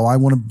greedy and go, I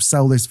want to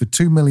sell this for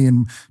 2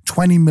 million,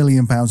 20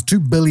 million pounds, 2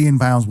 billion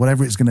pounds,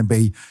 whatever it's going to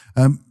be.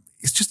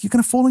 It's just, you're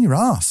going to fall on your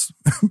ass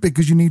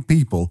because you need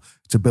people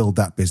to build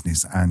that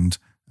business. And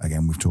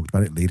again, we've talked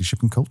about it,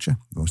 leadership and culture,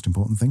 the most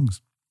important things.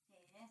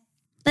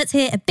 Let's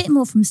hear a bit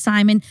more from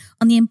Simon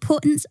on the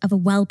importance of a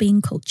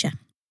well-being culture.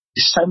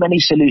 There's so many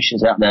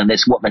solutions out there, and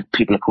there's what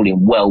people are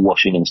calling well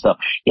washing and stuff.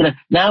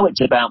 Now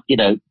it's about,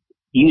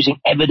 using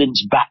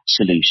evidence-backed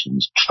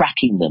solutions,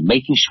 tracking them,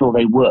 making sure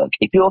they work.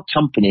 If you're a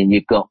company and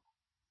you've got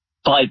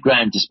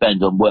 $5,000 to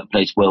spend on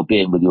workplace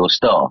well-being with your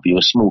staff, you're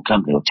a small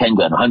company, or 10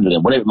 grand, 100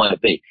 grand, whatever it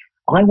might be,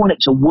 I want it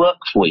to work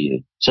for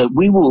you. So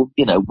we will,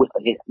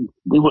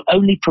 we will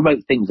only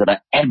promote things that are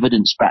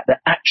evidence-backed,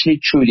 that actually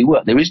truly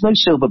work. There is no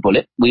silver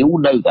bullet. We all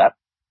know that.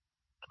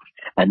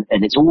 And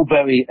it's all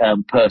very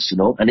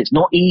personal, and it's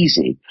not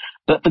easy.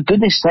 But for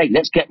goodness sake,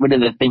 let's get rid of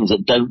the things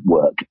that don't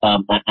work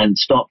and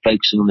start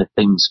focusing on the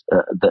things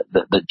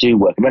that do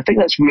work. And I think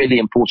that's really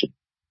important.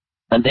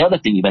 And the other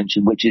thing you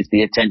mentioned, which is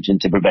the attention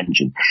to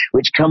prevention,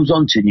 which comes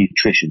on to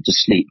nutrition, to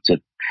sleep, to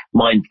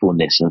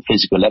mindfulness and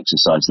physical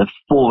exercise, the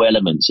 4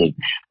 elements of,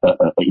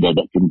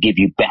 that can give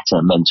you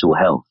better mental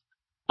health,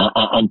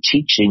 and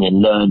teaching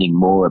and learning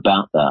more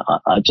about that.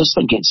 I just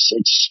think it's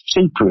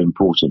super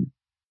important.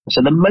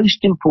 So the most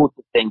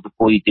important thing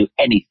before you do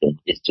anything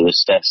is to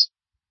assess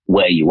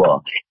where you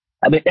are.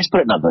 I mean, let's put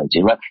it another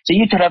way, right? So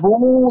you could have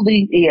all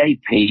the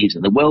EAPs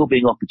and the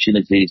wellbeing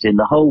opportunities in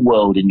the whole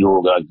world in your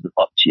organisation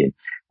up to you.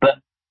 But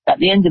at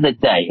the end of the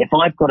day, if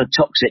I've got a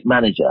toxic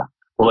manager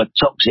or a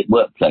toxic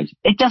workplace,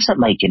 it doesn't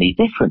make any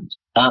difference.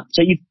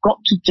 So you've got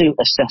to do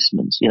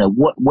assessments.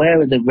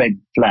 Where are the red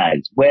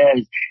flags?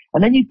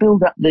 And then you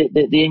build up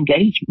the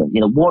engagement.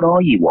 What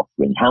are you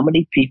offering? How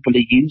many people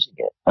are using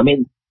it? I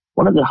mean,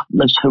 one of the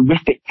most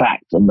horrific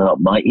facts, and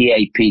my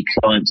EAP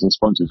clients and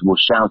sponsors will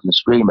shout and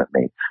scream at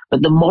me,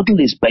 but the model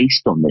is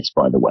based on this,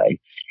 by the way,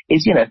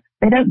 is,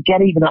 they don't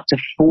get even up to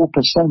 4%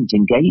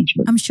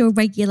 engagement. I'm sure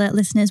regular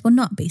listeners will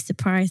not be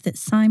surprised that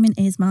Simon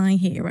is my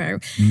hero.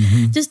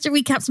 Mm-hmm. Just to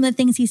recap some of the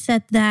things he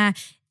said there,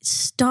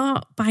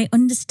 start by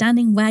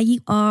understanding where you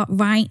are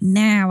right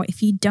now.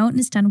 If you don't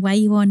understand where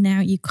you are now,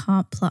 you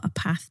can't plot a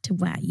path to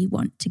where you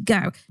want to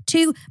go.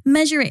 2,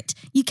 measure it.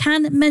 You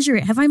can measure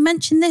it. Have I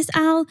mentioned this,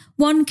 Al?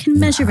 One can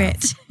measure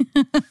it.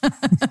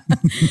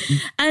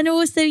 And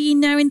also,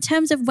 in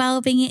terms of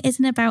well-being, it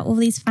isn't about all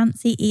these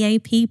fancy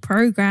EAP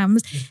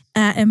programs,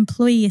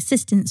 employee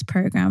assistance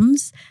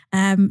programs.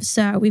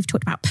 So we've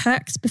talked about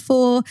perks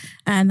before,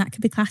 and that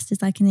could be classed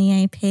as like an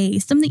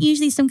EAP.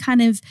 Usually some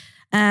kind of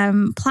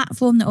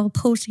platform that will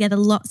pull together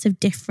lots of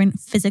different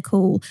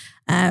physical,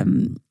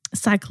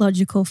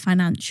 psychological,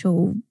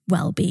 financial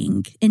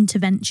well-being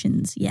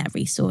interventions,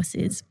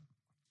 resources.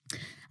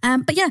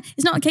 But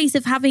it's not a case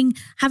of having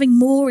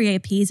more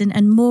EAPs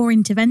and more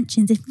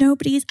interventions if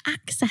nobody is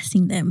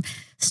accessing them.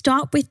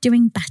 Start with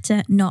doing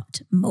better, not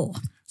more.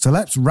 So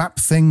let's wrap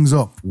things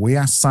up. We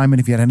asked Simon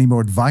if he had any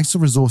more advice or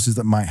resources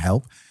that might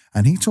help,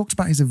 and he talked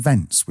about his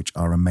events, which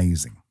are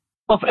amazing.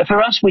 Well,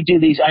 for us, we do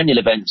these annual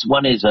events.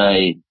 One is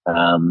a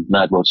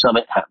Mad World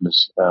Summit,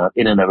 happens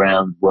in and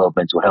around World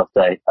Mental Health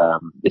Day.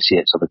 This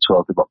year it's on the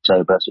 12th of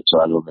October, so it's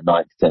either on the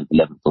 9th, 10th,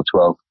 11th or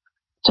 12th.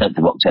 10th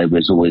of October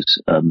is always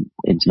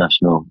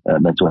International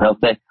Mental Health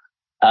Day.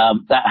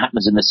 That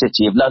happens in the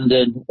City of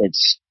London.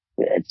 It's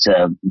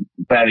a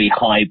very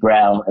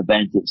highbrow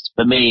event.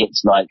 For me,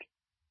 it's like,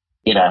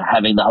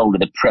 having the whole of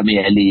the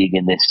Premier League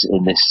in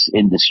this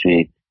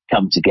industry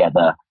come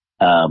together,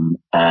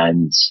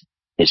 and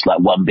it's like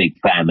one big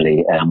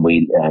family, and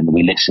we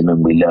listen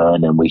and we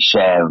learn and we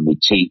share and we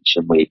teach,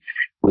 and we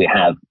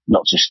have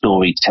lots of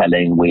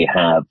storytelling. We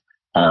have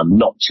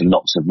lots and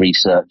lots of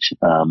research,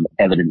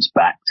 evidence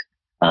backed.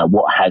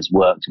 What has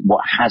worked,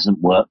 what hasn't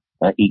worked,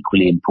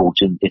 equally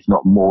important, if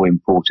not more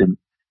important.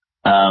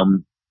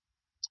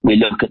 We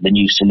look at the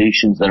new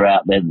solutions that are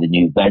out there, the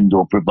new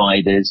vendor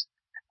providers.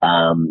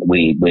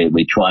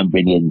 We try and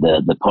bring in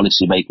the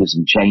policymakers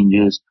and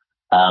changes.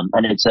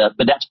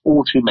 But that's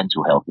all through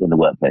mental health in the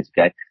workplace,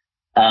 okay?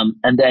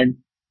 And then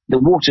the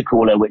water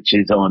cooler, which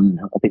is on,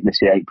 I think this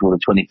year, April the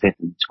 25th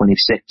and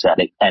 26th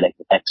at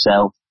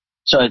Excel.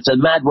 So it's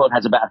Mad World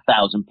has about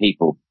 1,000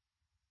 people.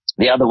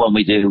 The other one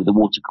we do, the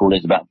water cooler,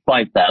 is about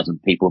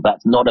 5,000 people.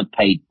 That's not a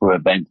paid for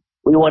event.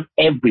 We want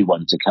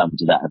everyone to come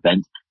to that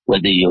event,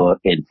 whether you're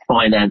in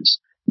finance,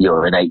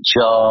 you're in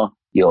HR,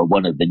 you're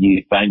one of the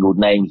newfangled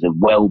names of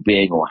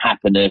well-being or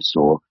happiness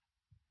or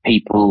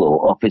people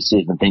or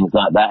offices and things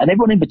like that, and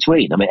everyone in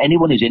between. I mean,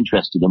 anyone who's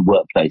interested in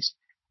workplace,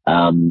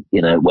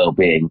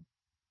 well-being,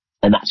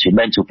 and that's your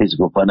mental,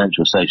 physical,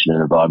 financial, social,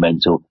 and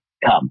environmental,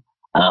 come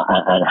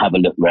and have a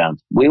look around.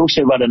 We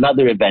also run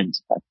another event,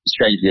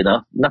 strangely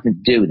enough, nothing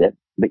to do with it,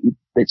 but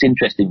it's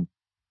interesting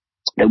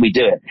that we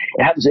do it.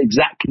 It happens at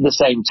exactly the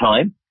same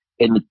time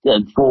in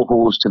the 4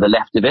 halls to the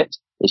left of it.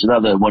 It's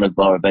another one of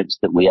our events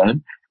that we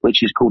own,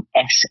 which is called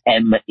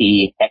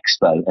SME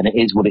Expo, and it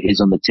is what it is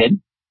on the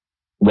tin.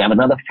 We have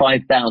another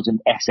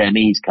 5,000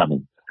 SMEs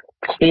coming.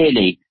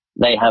 Clearly,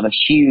 they have a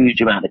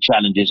huge amount of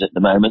challenges at the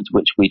moment,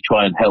 which we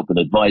try and help and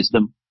advise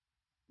them.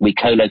 We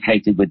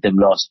co-located with them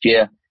last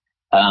year.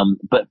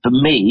 But for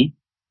me,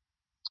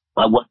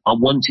 I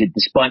wanted,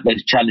 despite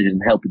those challenges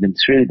and helping them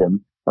through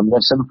them,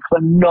 there's some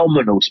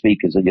phenomenal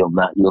speakers on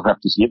that. You'll have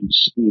to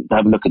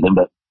have a look at them,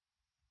 but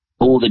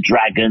all the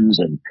dragons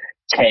and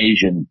Tej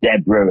and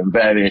Deborah and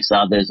various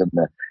others and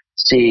the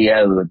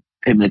CEO of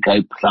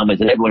Pimlico Plumbers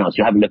and everyone else,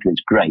 you have a look at it,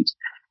 it's great.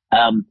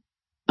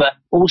 But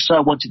also I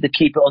wanted to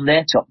keep it on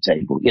their top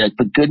table.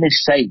 For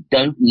goodness sake,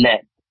 don't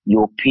let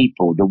your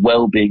people, the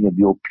well-being of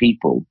your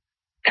people,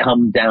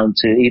 come down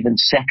to even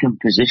second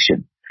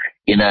position.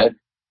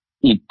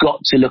 You've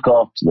got to look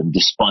after them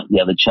despite the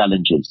other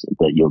challenges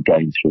that you're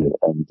going through.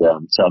 And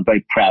so I'm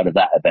very proud of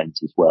that event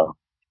as well.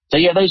 So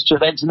yeah, those 2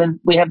 events. And then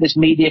we have this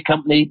media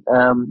company,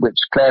 which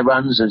Claire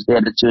runs as the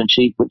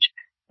editor-in-chief, which,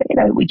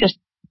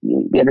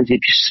 if you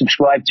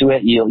subscribe to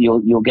it,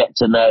 you'll get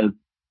to know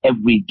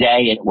every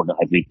day, well, not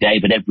every day,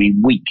 but every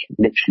week,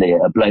 literally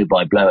a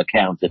blow-by-blow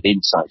account of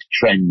insights,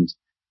 trends,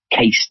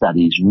 case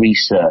studies,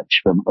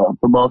 research from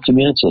our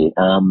community,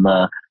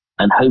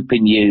 and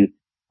helping to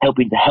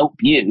help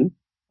you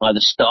either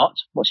start,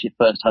 what's your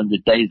first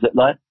 100 days look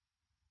like,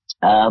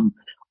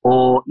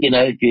 or,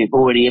 if you've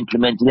already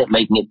implemented it,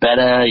 making it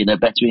better,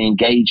 bettering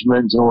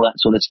engagement and all that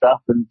sort of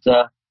stuff, and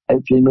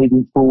hopefully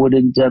moving forward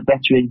and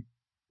bettering,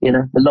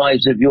 the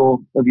lives of your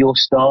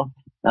staff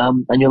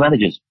and your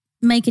managers.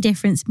 Make a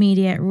Difference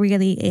Media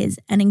really is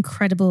an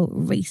incredible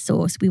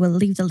resource. We will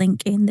leave the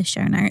link in the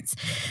show notes.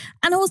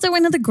 And also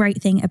another great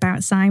thing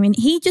about Simon,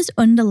 he just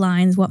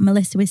underlines what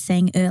Melissa was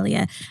saying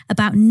earlier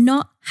about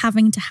not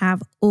having to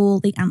have all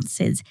the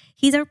answers.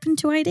 He's open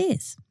to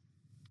ideas.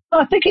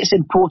 I think it's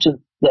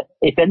important that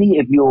if any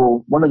of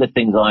one of the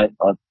things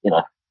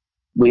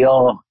we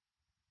are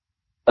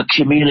a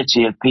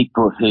community of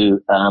people who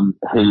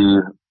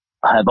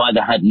have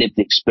either had lived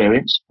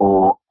experience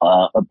or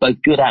are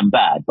both good and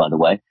bad, by the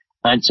way,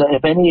 And so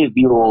if any of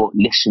your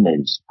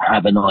listeners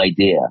have an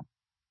idea,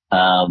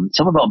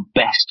 some of our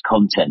best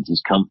content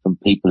has come from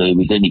people who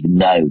we don't even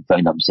know,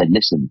 phoned up and said,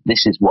 listen,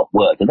 this is what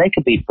worked. And they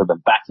could be from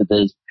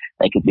ambassadors,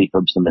 they could be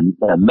from some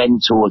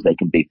mentors, they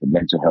can be from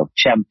mental health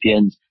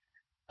champions.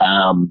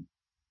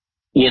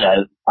 You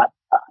know,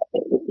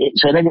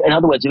 so in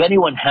other words, if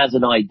anyone has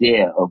an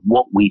idea of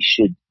what we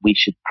should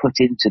put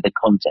into the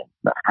content,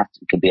 that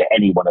could be at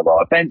any one of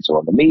our events or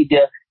on the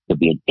media, could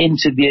be an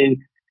interview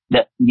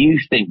that you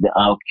think that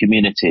our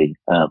community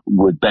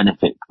would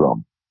benefit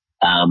from.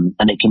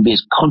 And it can be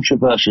as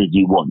controversial as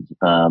you want,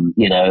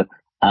 you know,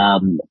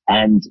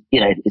 and, you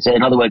know, so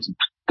in other words,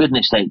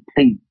 goodness sake,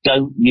 please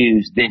don't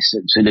use this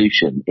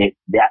solution. It's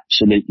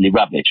absolutely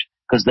rubbish,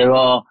 because there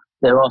are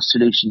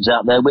solutions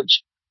out there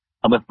which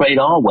I'm afraid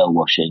are well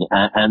washing,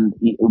 and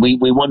we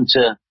want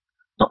to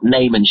not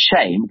name and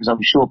shame, because I'm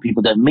sure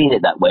people don't mean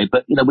it that way,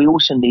 but, you know, we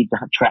also need to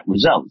track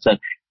results. So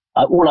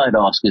all I'd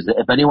ask is that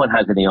if anyone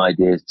has any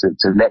ideas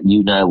to let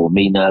you know, or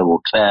me know, or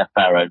Claire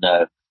Farrow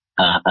know,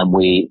 and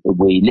we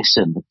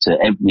listen to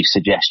every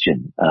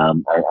suggestion,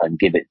 and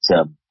give it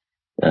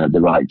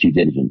the right due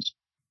diligence.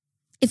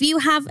 If you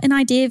have an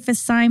idea for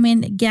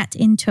Simon, get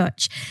in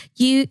touch.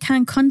 You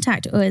can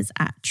contact us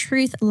at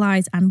Truth,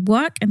 Lies and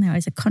Work, and there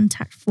is a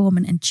contact form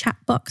and chat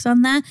box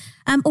on there.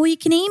 Or you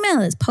can email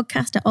us,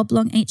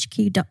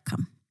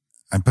 podcast@oblonghq.com.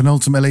 And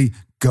penultimately,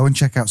 go and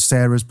check out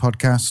Sarah's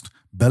podcast,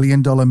 $1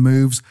 Billion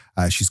Moves.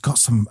 She's got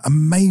some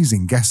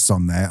amazing guests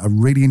on there, a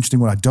really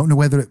interesting one. I don't know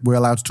whether we're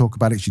allowed to talk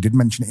about it. She did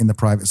mention it in the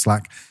private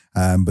Slack,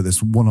 but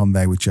there's one on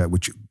there which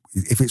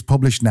if it's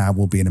published now,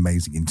 will be an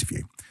amazing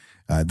interview.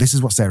 This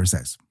is what Sarah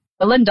says.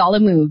 $1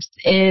 Billion Moves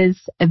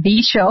is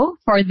the show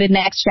for the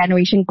next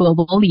generation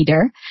global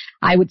leader.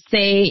 I would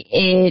say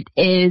it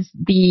is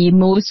the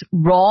most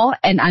raw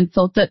and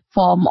unfiltered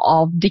form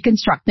of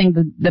deconstructing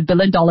the $1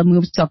 billion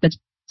moves of the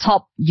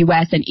top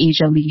US and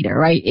Asia leader,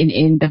 right,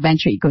 in the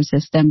venture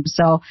ecosystem.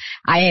 So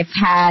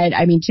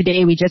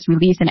today we just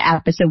released an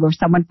episode with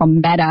someone from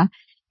Meta,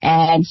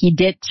 and he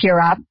did tear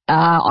up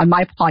on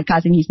my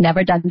podcast, and he's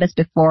never done this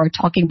before,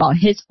 talking about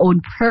his own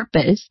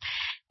purpose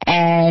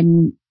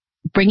and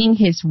bringing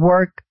his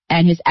work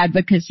and his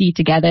advocacy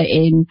together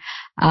in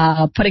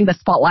putting the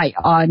spotlight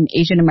on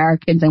Asian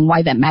Americans and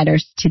why that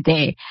matters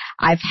today.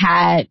 I've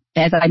had,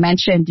 as I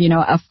mentioned, you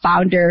know, a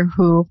founder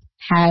who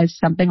has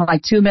something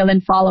like 2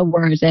 million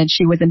followers, and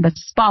she was in the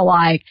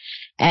spotlight,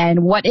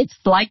 and what it's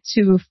like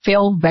to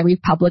fail very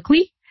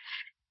publicly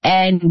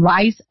and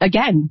rise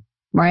again,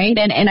 right?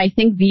 And I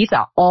think these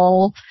are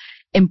all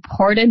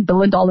important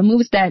 $1 billion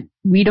moves that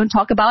we don't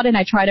talk about, and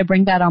I try to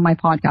bring that on my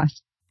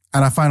podcast.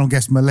 And our final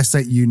guest,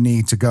 Melissa, you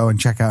need to go and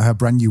check out her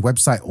brand new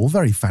website, all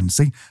very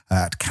fancy,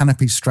 at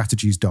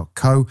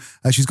canopystrategies.co.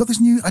 She's got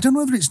this new, I don't know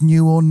whether it's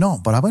new or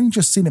not, but I've only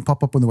just seen it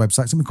pop up on the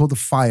website, something called the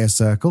Fire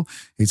Circle.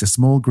 It's a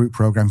small group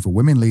program for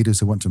women leaders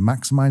who want to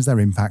maximize their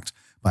impact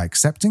by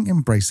accepting,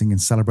 embracing, and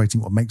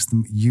celebrating what makes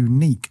them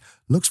unique.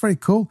 Looks very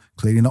cool.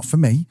 Clearly not for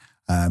me.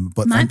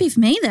 But might be for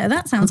me, though.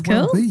 That sounds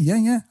cool.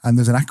 Yeah. And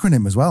there's an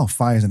acronym as well.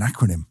 Fire is an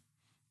acronym.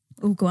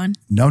 Oh, go on.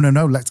 No.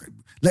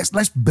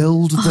 Let's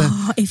build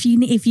the...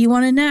 if you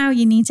want to know,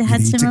 you need to head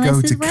to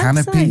Melissa's website.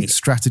 Go to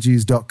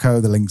canopystrategies.co.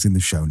 The link's in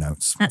the show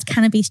notes. That's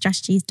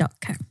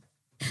canopystrategies.co.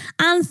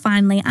 And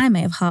finally, I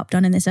may have harped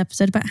on in this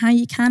episode about how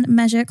you can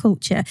measure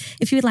culture.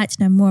 If you would like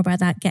to know more about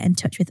that, get in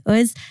touch with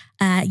us.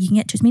 You can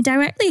get in touch with me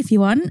directly if you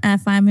want.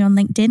 Find me on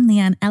LinkedIn,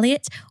 Leanne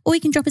Elliott, or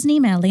you can drop us an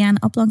email,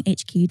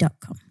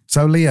 leanne@oblonghq.com.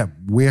 So, Leah,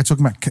 we are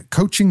talking about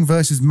coaching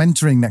versus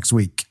mentoring next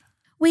week.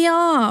 We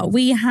are.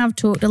 We have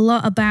talked a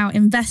lot about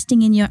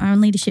investing in your own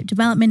leadership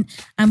development,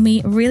 and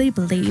we really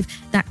believe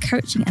that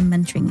coaching and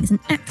mentoring is an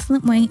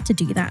excellent way to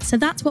do that. So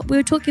that's what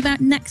we're talking about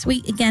next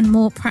week. Again,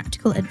 more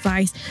practical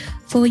advice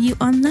for you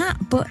on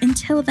that. But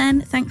until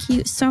then, thank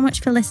you so much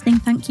for listening.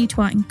 Thank you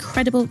to our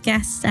incredible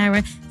guests,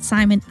 Sarah,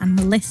 Simon, and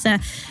Melissa.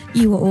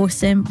 You were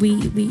awesome.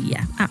 We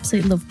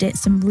absolutely loved it.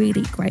 Some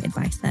really great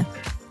advice there.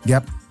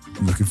 Yep.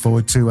 Looking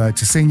forward to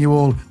seeing you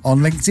all on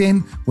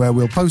LinkedIn, where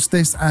we'll post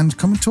this, and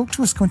come and talk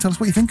to us. Come and tell us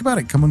what you think about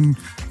it. Come and,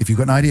 if you've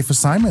got an idea for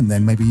Simon,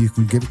 then maybe you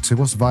can give it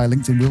to us via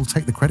LinkedIn. We'll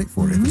take the credit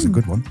for it if it's a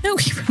good one. No,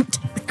 we won't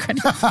take the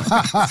credit for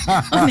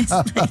it,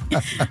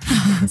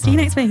 honestly. See you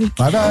next week.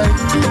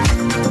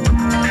 Bye-bye.